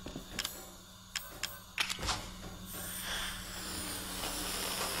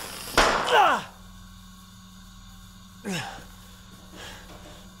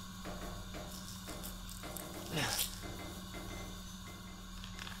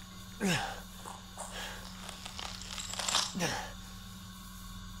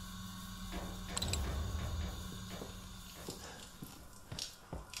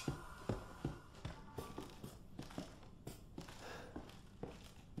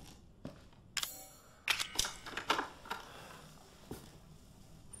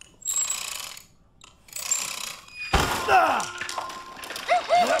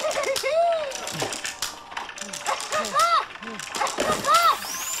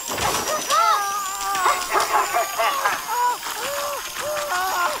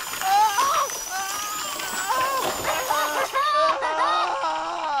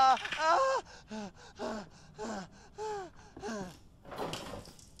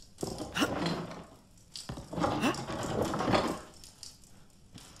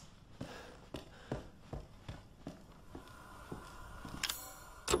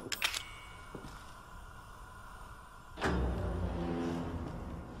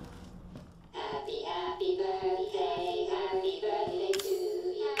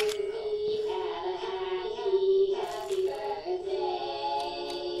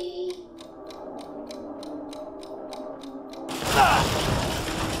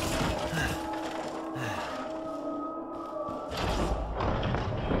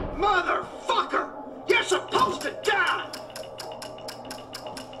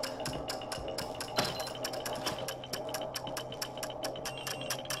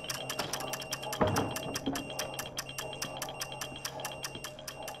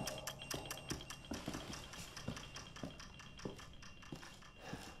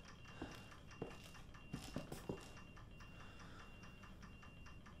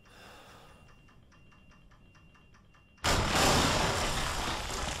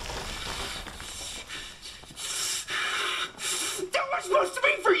 supposed to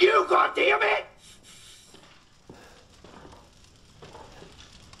be for you, goddammit!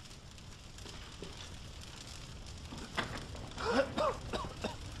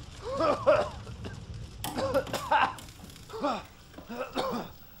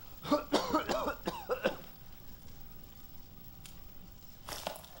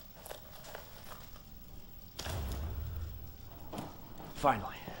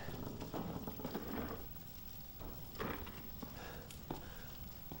 Finally.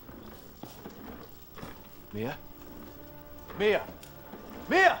 Mia? Mia!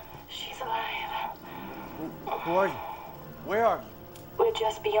 Mia! She's alive. Who are you? Where are you? We're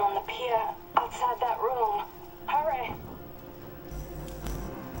just beyond the pier, outside that room. Hurry!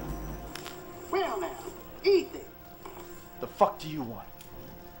 Well now, Ethan. The fuck do you want?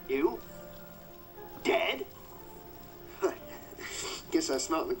 You? Dead? Guess that's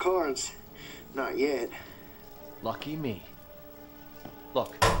not in the cards. Not yet. Lucky me.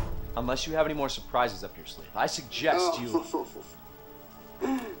 Look, unless you have any more surprises up your sleeve, I suggest you...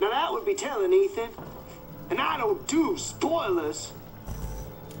 Now that would be telling, Ethan. And I don't do spoilers.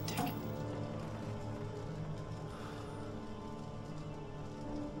 Dick.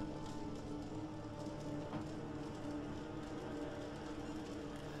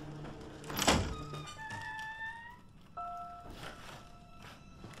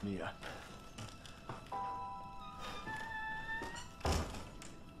 Mia.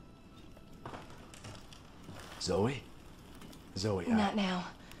 Zoe? Zoe, Not now.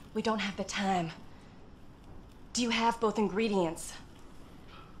 We don't have the time. Do you have both ingredients?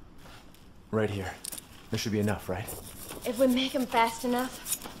 Right here. There should be enough, right? If we make them fast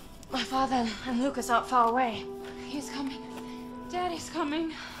enough, my father and Lucas aren't far away. He's coming. Daddy's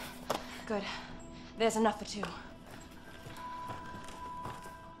coming. Good. There's enough for two.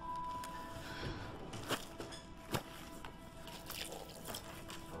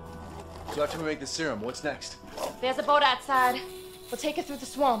 So after we make the serum, what's next? There's a boat outside. We'll take it through the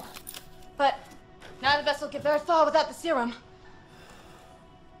swamp. But none of us will get very far without the serum.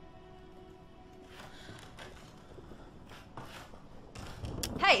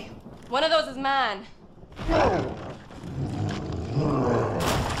 Hey, one of those is mine.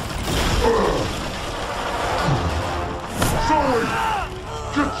 Zoe!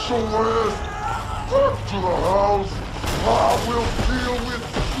 Get your ass back to the house! I will deal with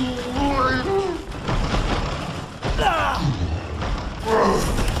you later!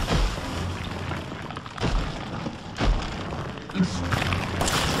 It's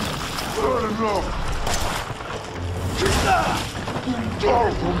not enough! Get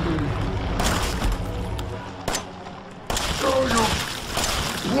down from me! Now you're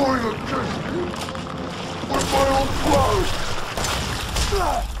point against me with my own blood!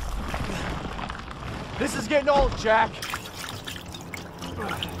 This is getting old, Jack!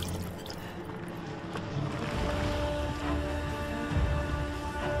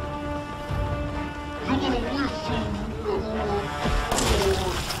 You're gonna wish you never were born.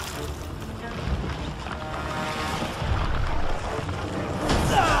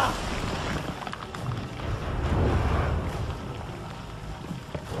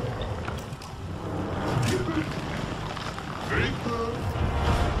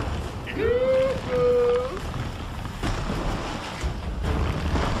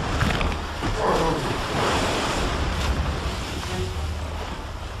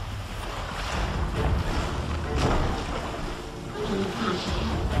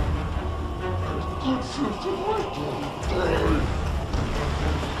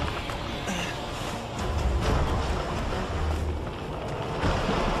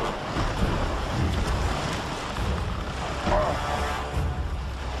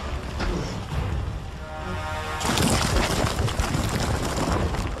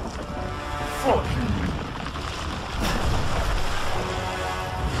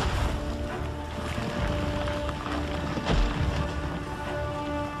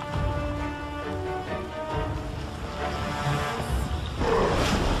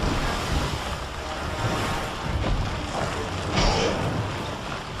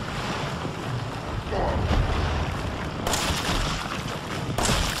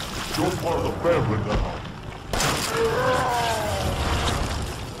 You're part of the family now.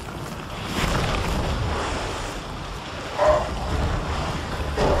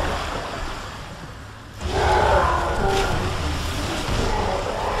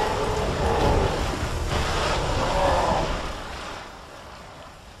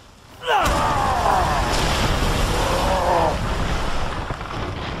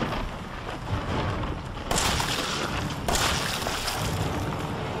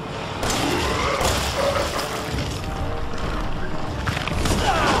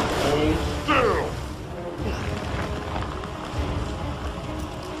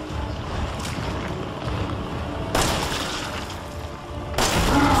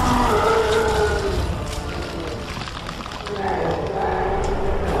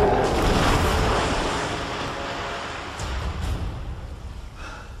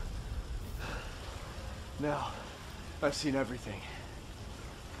 I've seen everything.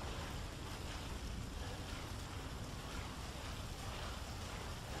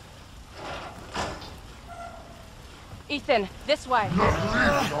 Ethan, this way.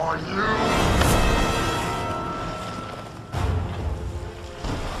 Are you?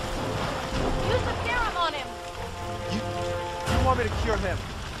 Use the serum on him. You want me to cure him?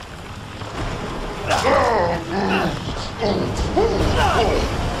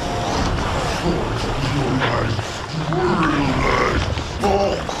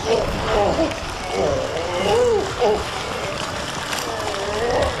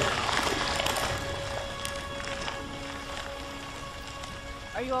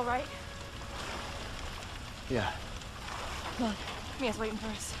 Are you all right? Yeah. Come on. Mia's waiting for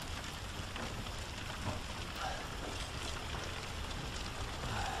us.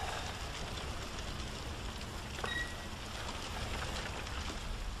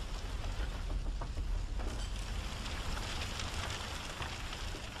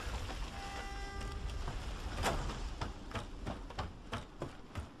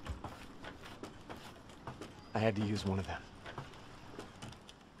 I had to use one of them.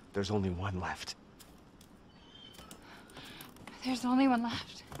 There's only one left. There's only one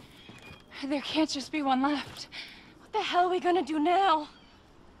left. There can't just be one left. What the hell are we gonna do now?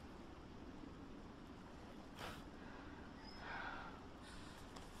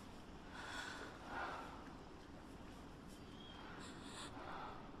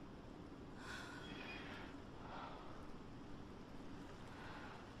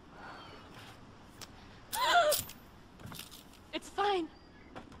 It's fine.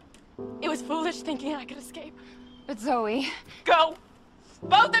 It was foolish thinking I could escape. But Zoe... Go!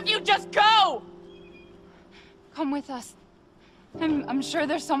 Both of you just go! Come with us. I'm sure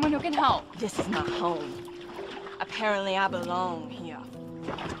there's someone who can help. This is not home. Apparently I belong here.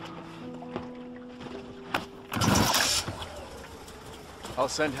 I'll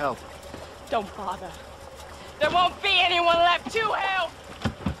send help. Don't bother. There won't be anyone left to help!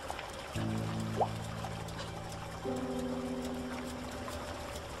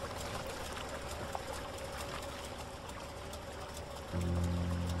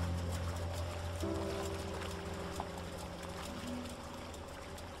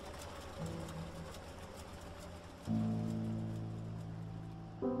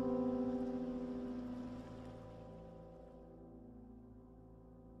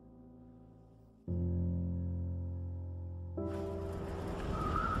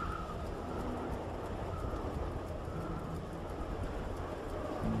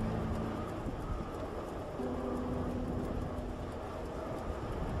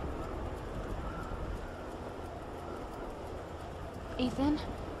 Ethan?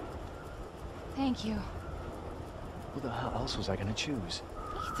 Thank you. Who the hell else was I gonna choose?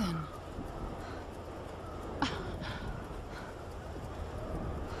 Ethan.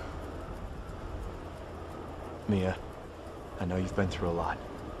 Mia, I know you've been through a lot.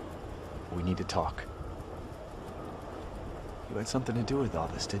 We need to talk. You had something to do with all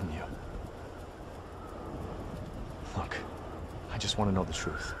this, didn't you? Look, I just want to know the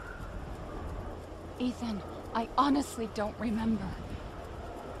truth. Ethan, I honestly don't remember.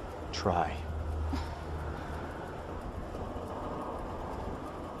 Try.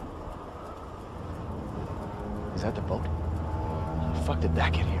 Is that the boat? How the fuck did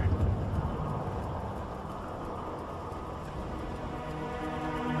that get here?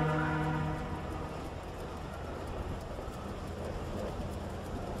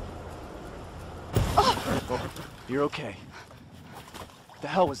 Oh, you're okay. The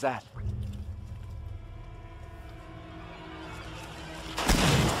hell was that?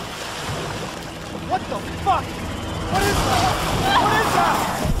 What the fuck? What is that? What is that?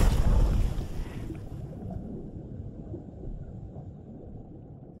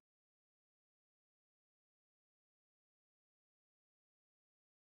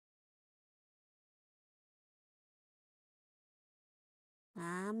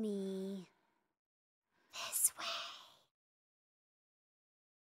 Mommy. This way.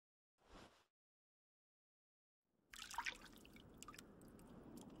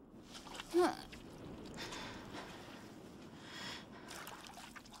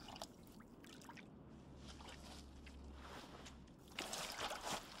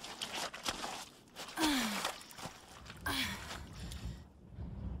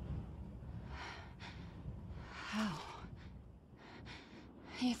 How?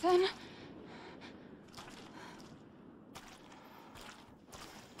 Ethan?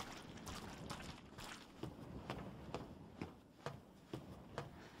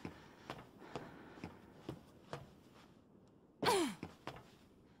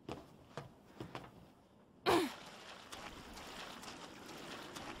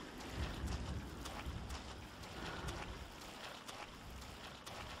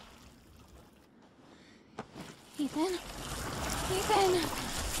 Ethan? Ethan!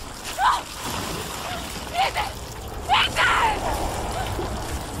 Oh! Ethan! Ethan!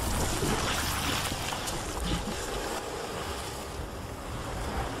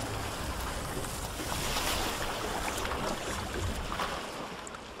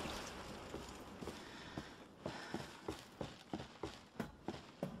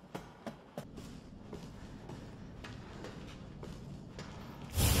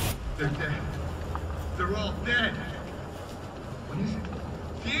 They're dead. They're all dead. What is it?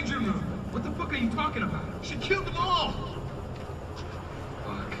 The engine room. What the fuck are you talking about? She killed them all.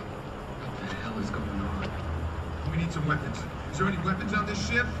 Fuck. What the hell is going on? We need some weapons. Is there any weapons on this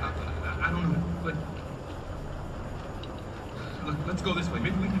ship? I don't know, but... Look, let's go this way.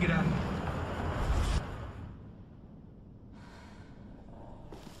 Maybe we can get out of here.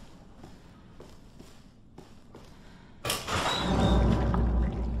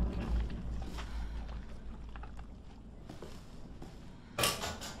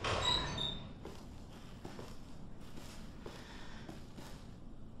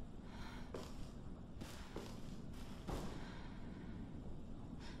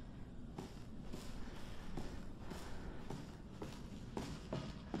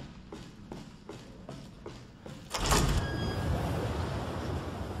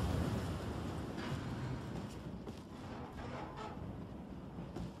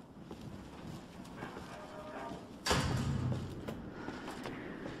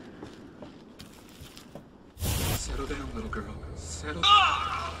 Settle down, little girl. Settle.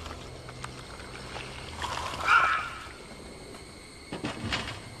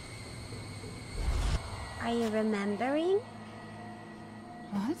 Are you remembering?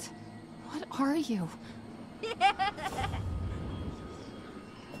 What? What are you?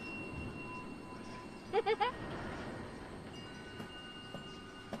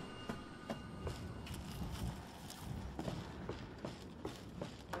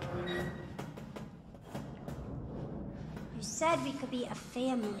 You said we could be a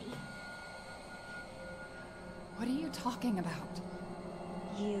family. What are you talking about?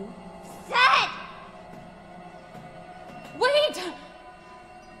 You said! Wait!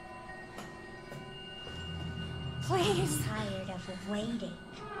 Please. I'm tired of waiting.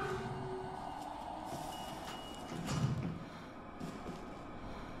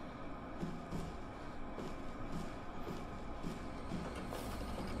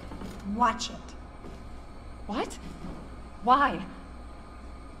 Watch it. What? Why?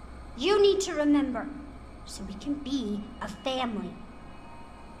 You need to remember, so we can be a family.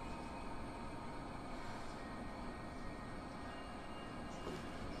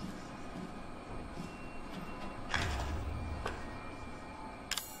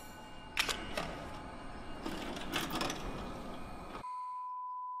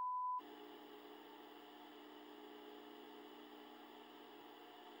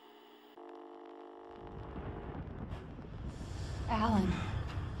 Alan,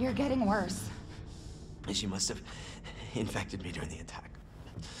 you're getting worse. She must have infected me during the attack.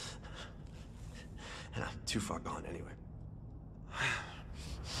 And I'm too far gone anyway.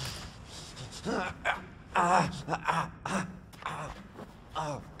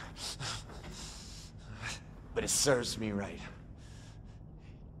 But it serves me right.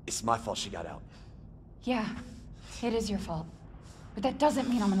 It's my fault she got out. Yeah, it is your fault. But that doesn't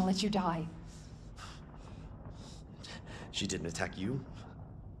mean I'm gonna let you die. She didn't attack you?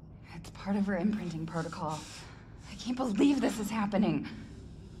 It's part of her imprinting protocol. I can't believe this is happening.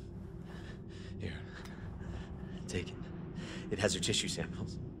 Here, take it. It has her tissue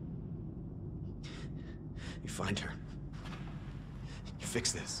samples. You find her. You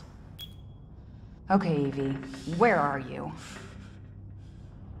fix this. Okay, Evie, where are you?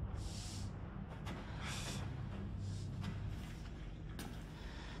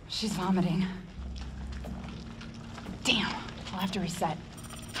 She's vomiting. Damn, I'll have to reset.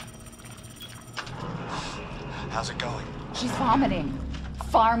 How's it going? She's vomiting.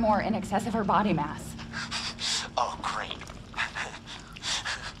 Far more in excess of her body mass. Oh, great.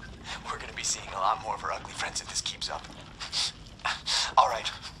 We're gonna be seeing a lot more of her ugly friends if this keeps up. All right,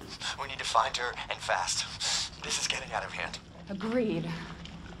 we need to find her, and fast. This is getting out of hand. Agreed.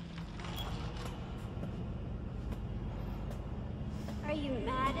 Are you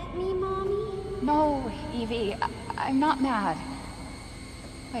mad at me, Mommy? No, Evie, I'm not mad.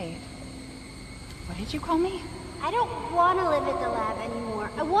 Wait, what did you call me? I don't want to live at the lab anymore.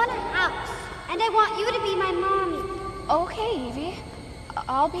 I want a house. And I want you to be my mommy. Okay, Evie.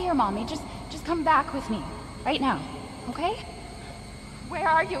 I'll be your mommy. Just come back with me. Right now, okay? Where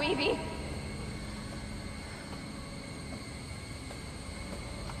are you, Evie?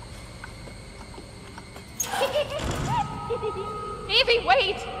 Evie,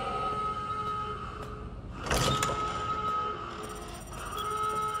 wait!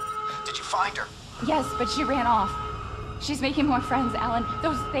 Did you find her? Yes, but she ran off. She's making more friends, Alan.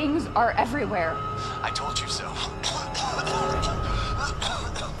 Those things are everywhere. I told you so.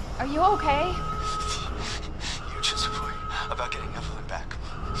 Are you okay? You just worry about getting Evelyn back.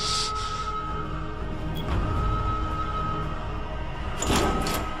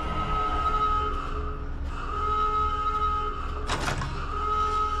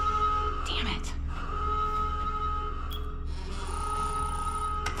 Damn it.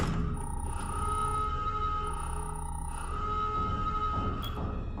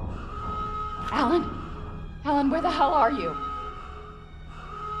 Alan? Alan, where the hell are you?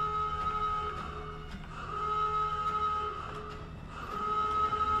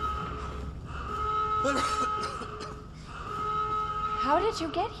 How did you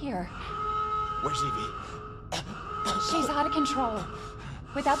get here? Where's Evie? She's out of control.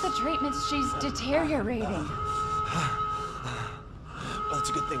 Without the treatments, she's deteriorating. Well, it's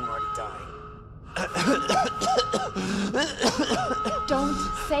a good thing we're already dying. Don't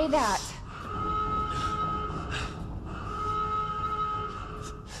say that.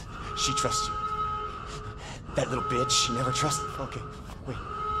 She trusts you. That little bitch, she never trusted. Okay, wait.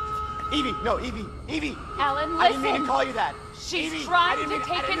 Evie, no, Evie, Evie! Alan, listen! I didn't mean to call you that. She's Evie, trying to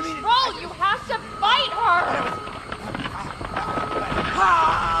take control! You have to fight her!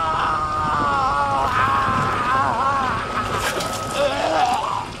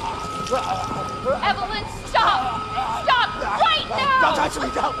 Evelyn, stop! Stop right now! Don't touch me,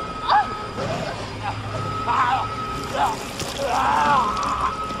 don't!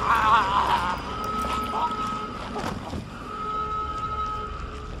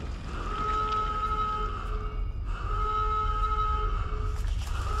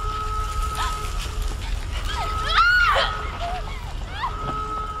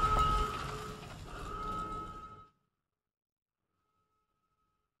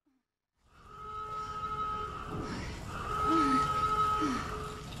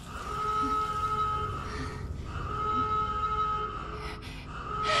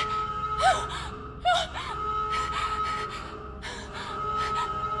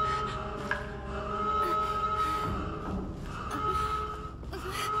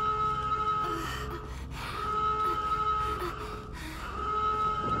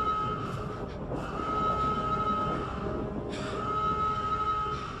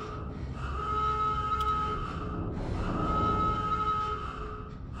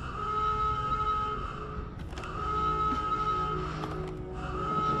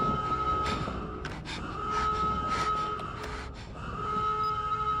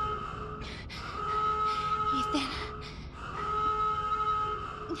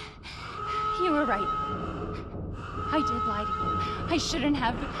 You were right. I did lie to you. I shouldn't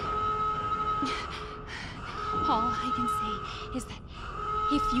have. All I can say is that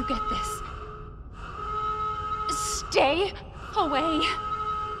if you get this, stay away.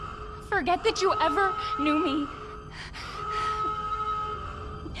 Forget that you ever knew me.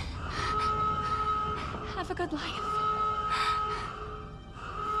 Have a good life.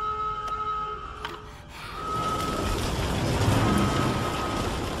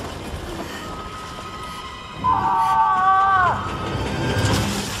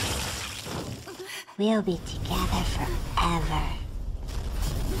 We'll be together forever.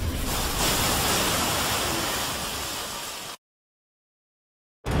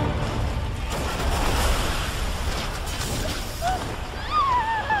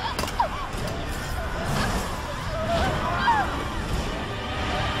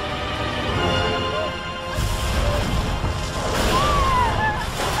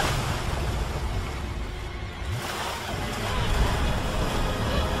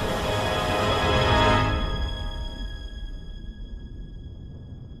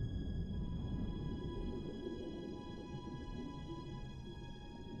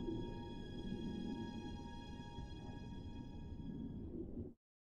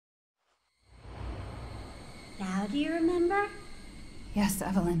 Now do you remember? Yes,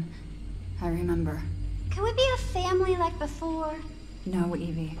 Evelyn. I remember. Can we be a family like before? No,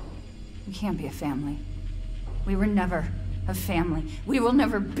 Evie. We can't be a family. We were never a family. We will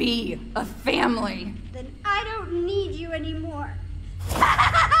never be a family. Then I don't need you anymore.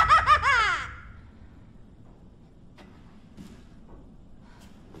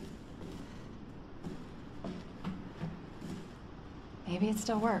 Maybe it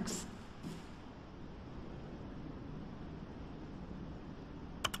still works.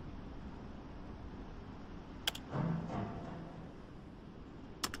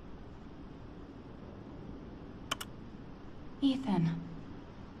 Ethan.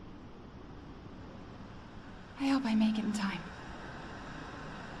 I hope I make it in time.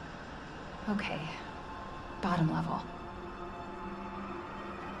 Okay. Bottom level.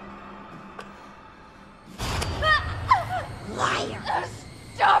 Liar!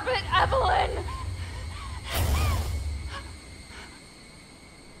 Stop it, Evelyn!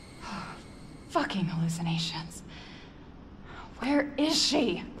 Fucking hallucinations. Where is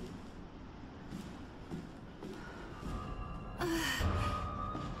she? I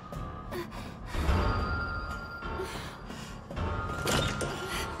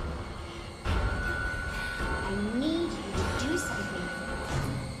need you to do something.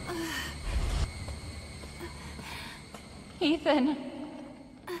 Ethan.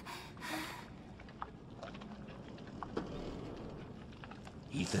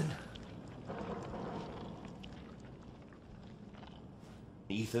 Ethan?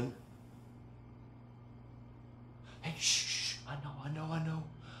 Ethan? Hey, shh, I know.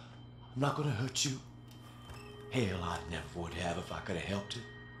 I'm not gonna hurt you. Hell, I never would have if I could have helped it.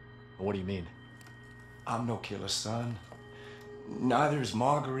 What do you mean? I'm no killer, son. Neither is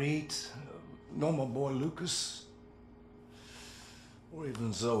Marguerite, nor my boy Lucas, or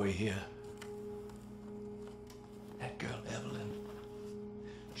even Zoe here. That girl, Evelyn,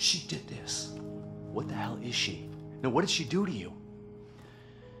 she did this. What the hell is she? No, what did she do to you?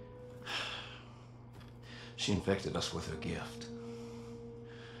 She infected us with her gift.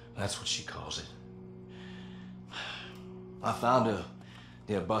 That's what she calls it. I found her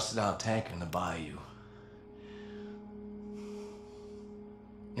near a busted out tank in the bayou.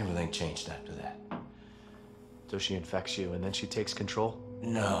 Everything changed after that. So she infects you and then she takes control?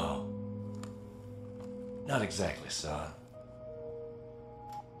 No. Not exactly, son.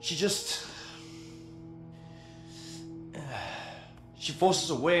 She just... she forces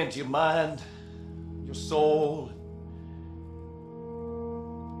her way into your mind, your soul.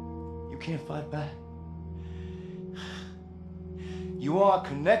 You can't fight back. You are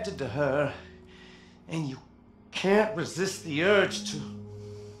connected to her, and you can't resist the urge to...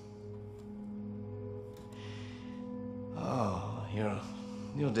 Oh,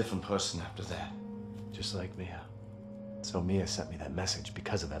 you're a different person after that. Just like Mia. So Mia sent me that message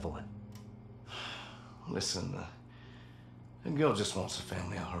because of Evelyn. Listen, the girl just wants a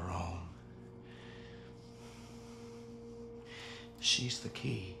family of her own. She's the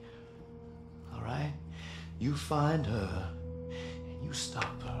key, all right? You find her, and you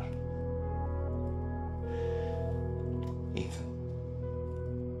stop her. Ethan,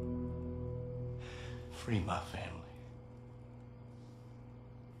 free my family.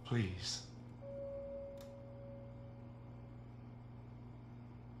 Please.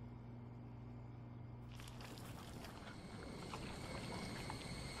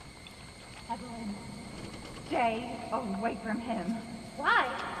 Evelyn, stay away from him. Why?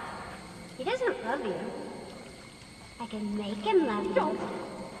 He doesn't love you. I can make him love you.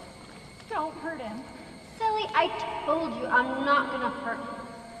 Don't hurt him. Silly, I told you I'm not gonna hurt him.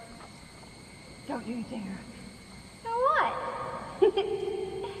 Don't you dare. So what?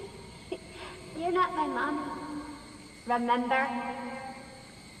 You're not my mom. Remember?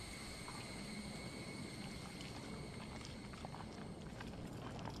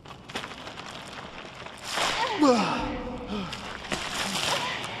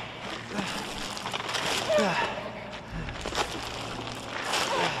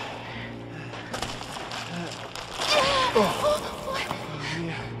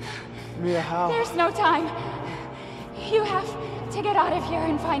 Mia, how? There's no time. You have to get out of here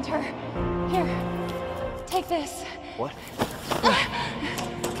and find her. Here, take this. What?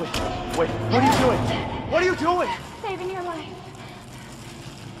 Wait, what are you doing? What are you doing? Saving your life.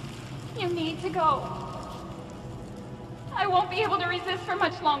 You need to go. I won't be able to resist for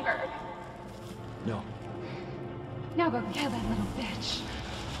much longer. No. Now go kill that little bitch.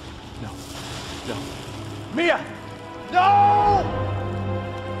 No. Mia! No!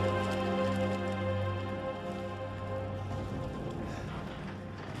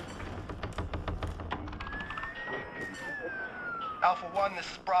 Alpha 1, this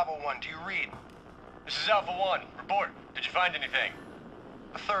is Bravo 1. Do you read? This is Alpha 1. Report. Did you find anything?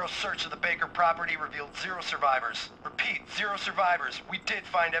 A thorough search of the Baker property revealed 0 survivors. Repeat, 0 survivors. We did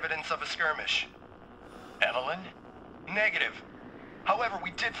find evidence of a skirmish. Evelyn? Negative. However,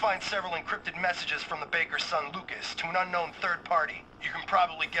 we did find several encrypted messages from the Baker's son, Lucas, to an unknown third party. You can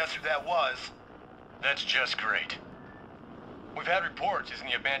probably guess who that was. That's just great. We've had reports he's in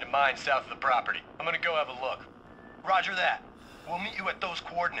the abandoned mine south of the property. I'm gonna go have a look. Roger that. We'll meet you at those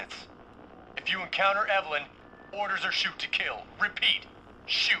coordinates. If you encounter Evelyn, orders are shoot to kill. Repeat,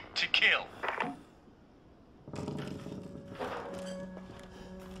 shoot to kill.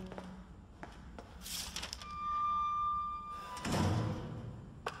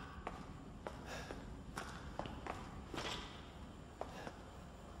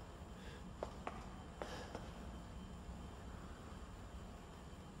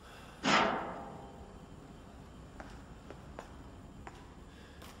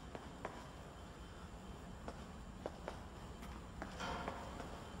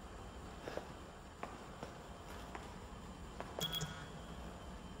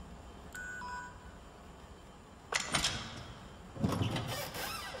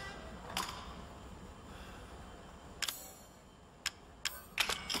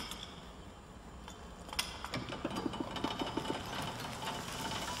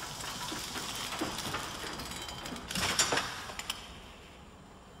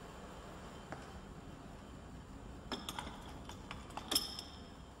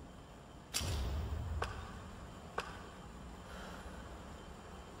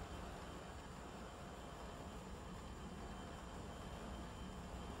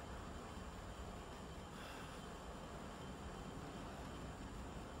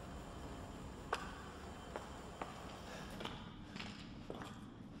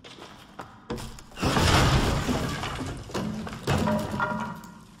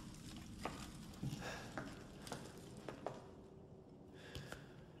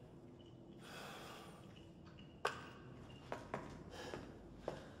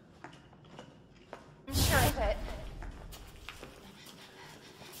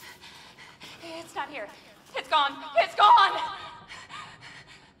 not here. It's gone. It's gone!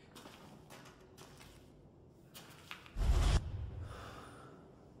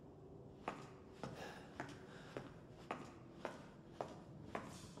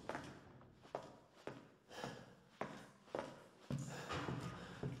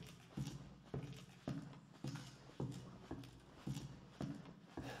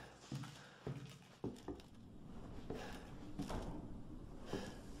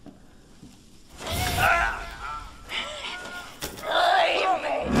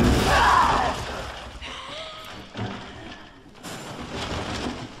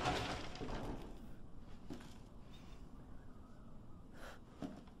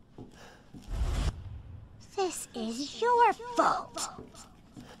 This is your fault.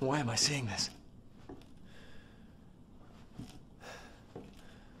 Why am I seeing this?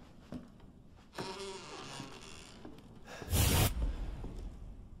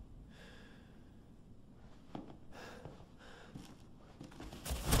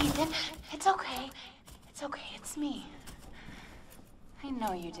 Ethan, it's okay. It's okay, it's me. I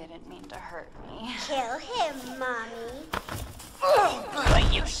know you didn't mean to hurt me. Kill him, Mommy.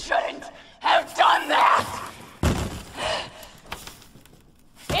 But you shouldn't have done that!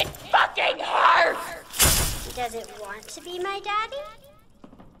 It fucking hurts! He doesn't want to be my daddy?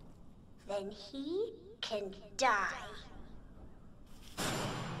 Then he can die.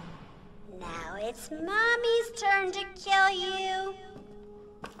 Now it's Mommy's turn to kill you.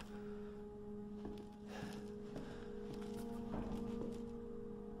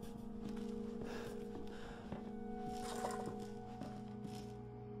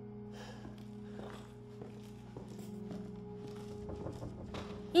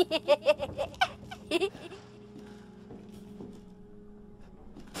 You're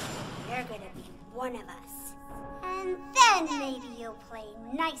gonna be one of us. And then maybe you'll play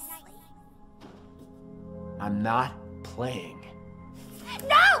nicely. I'm not playing.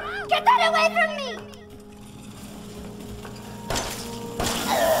 No! Get that away from me!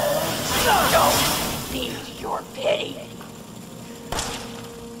 Don't need your pity.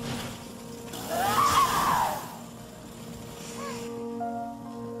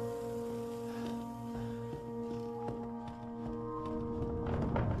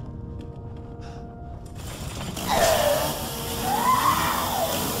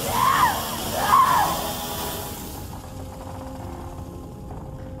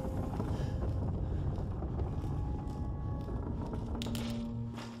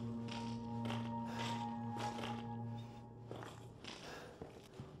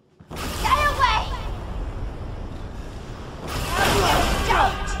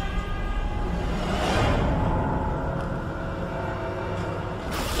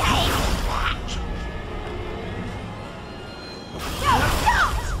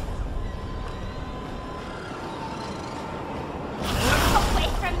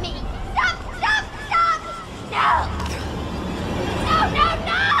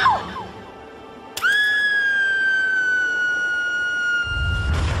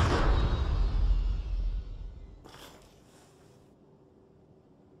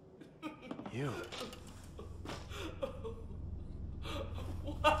 You.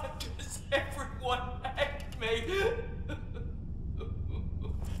 Why does everyone hate me?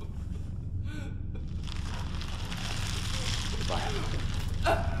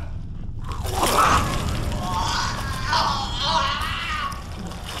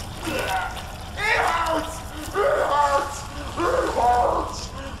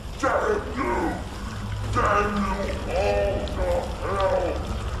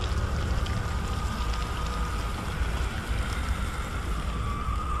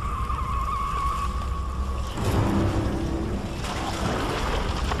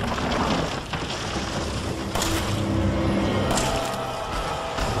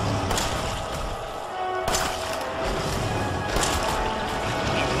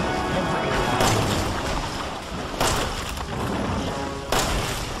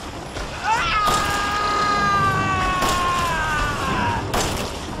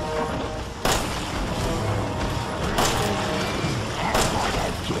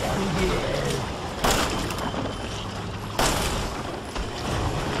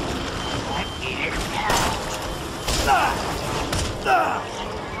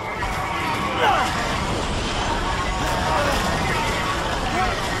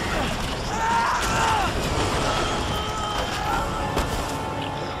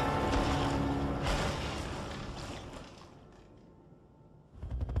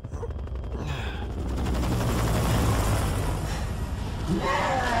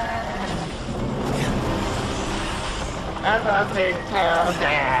 Everything till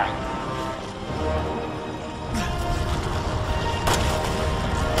death.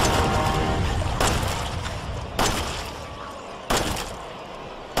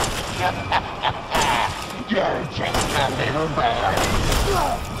 You're just a little boy.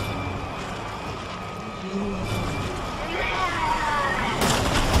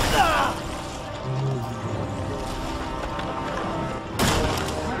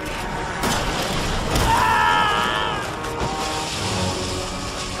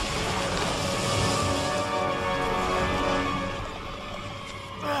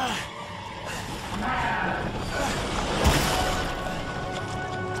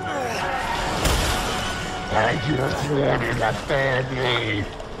 I just wanted a family.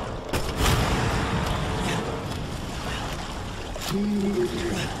 Use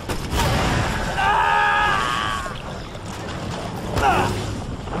it!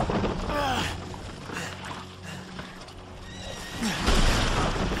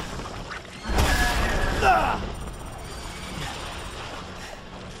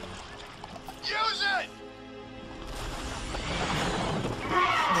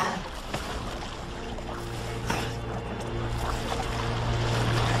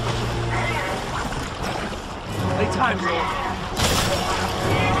 Time's over.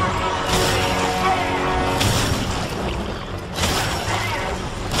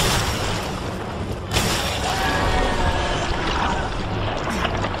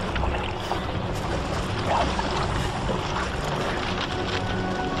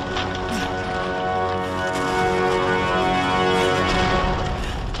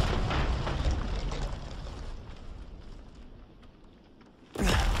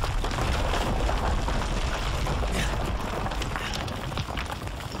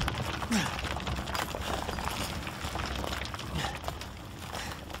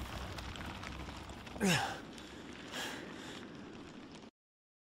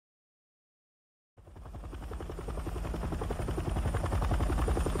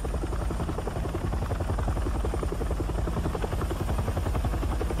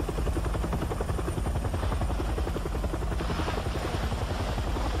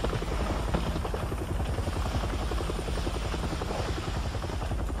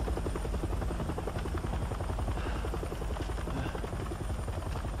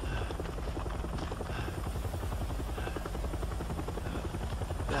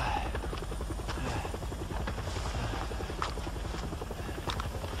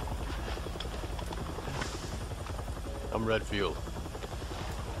 I'm Red Fuel.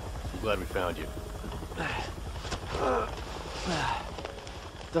 I'm glad we found you.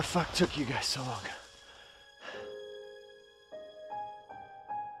 The fuck took you guys so long?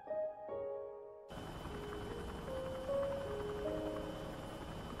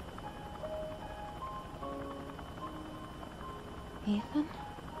 Ethan?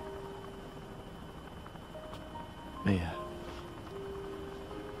 Mia.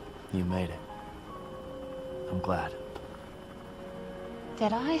 You made it. I'm glad.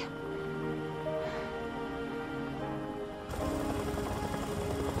 Did I?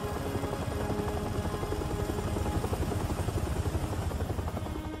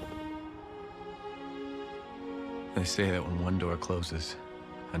 They say that when one door closes,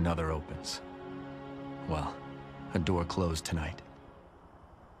 another opens. Well, a door closed tonight.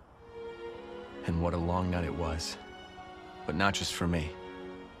 And what a long night it was. But not just for me.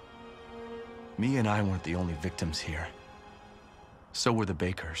 Mia and I weren't the only victims here. So were the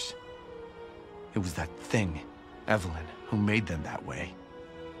Bakers. It was that thing, Evelyn, who made them that way.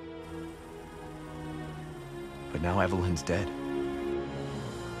 But now Evelyn's dead.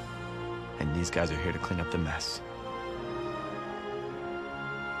 And these guys are here to clean up the mess.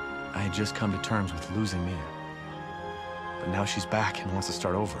 I had just come to terms with losing Mia. But now she's back and wants to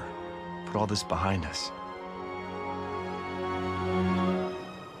start over. Put all this behind us.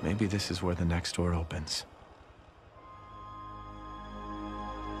 Maybe this is where the next door opens.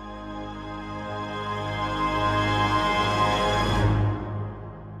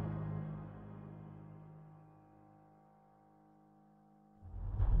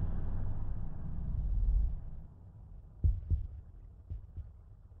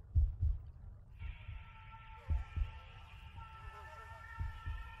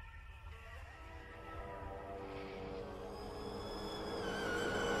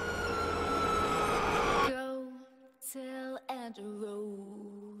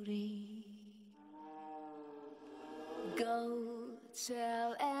 Go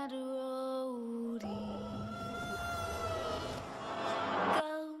tell Aunt Rhodey.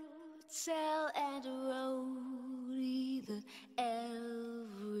 Go tell Aunt Rhodey that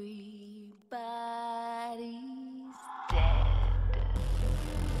everybody's dead.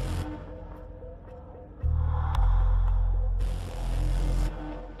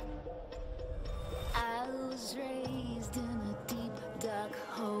 I was raised in a deep, dark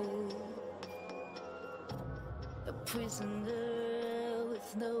hole. prisoner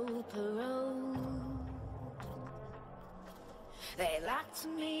with no parole. They locked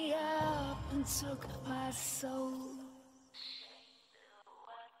me up and took my soul.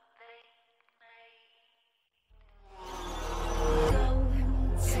 Go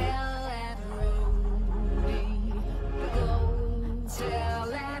tell that roadie. Go tell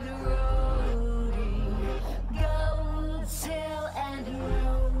that roadie. Go tell that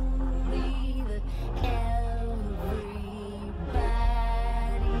roadie that everybody's.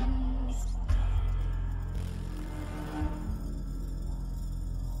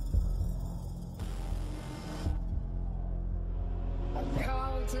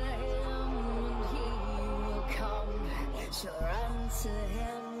 Call to him and he will come. She'll run to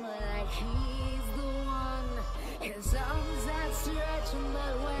him like he's the one. His arms outstretched,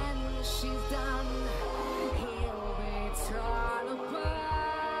 but when she's done, he'll be torn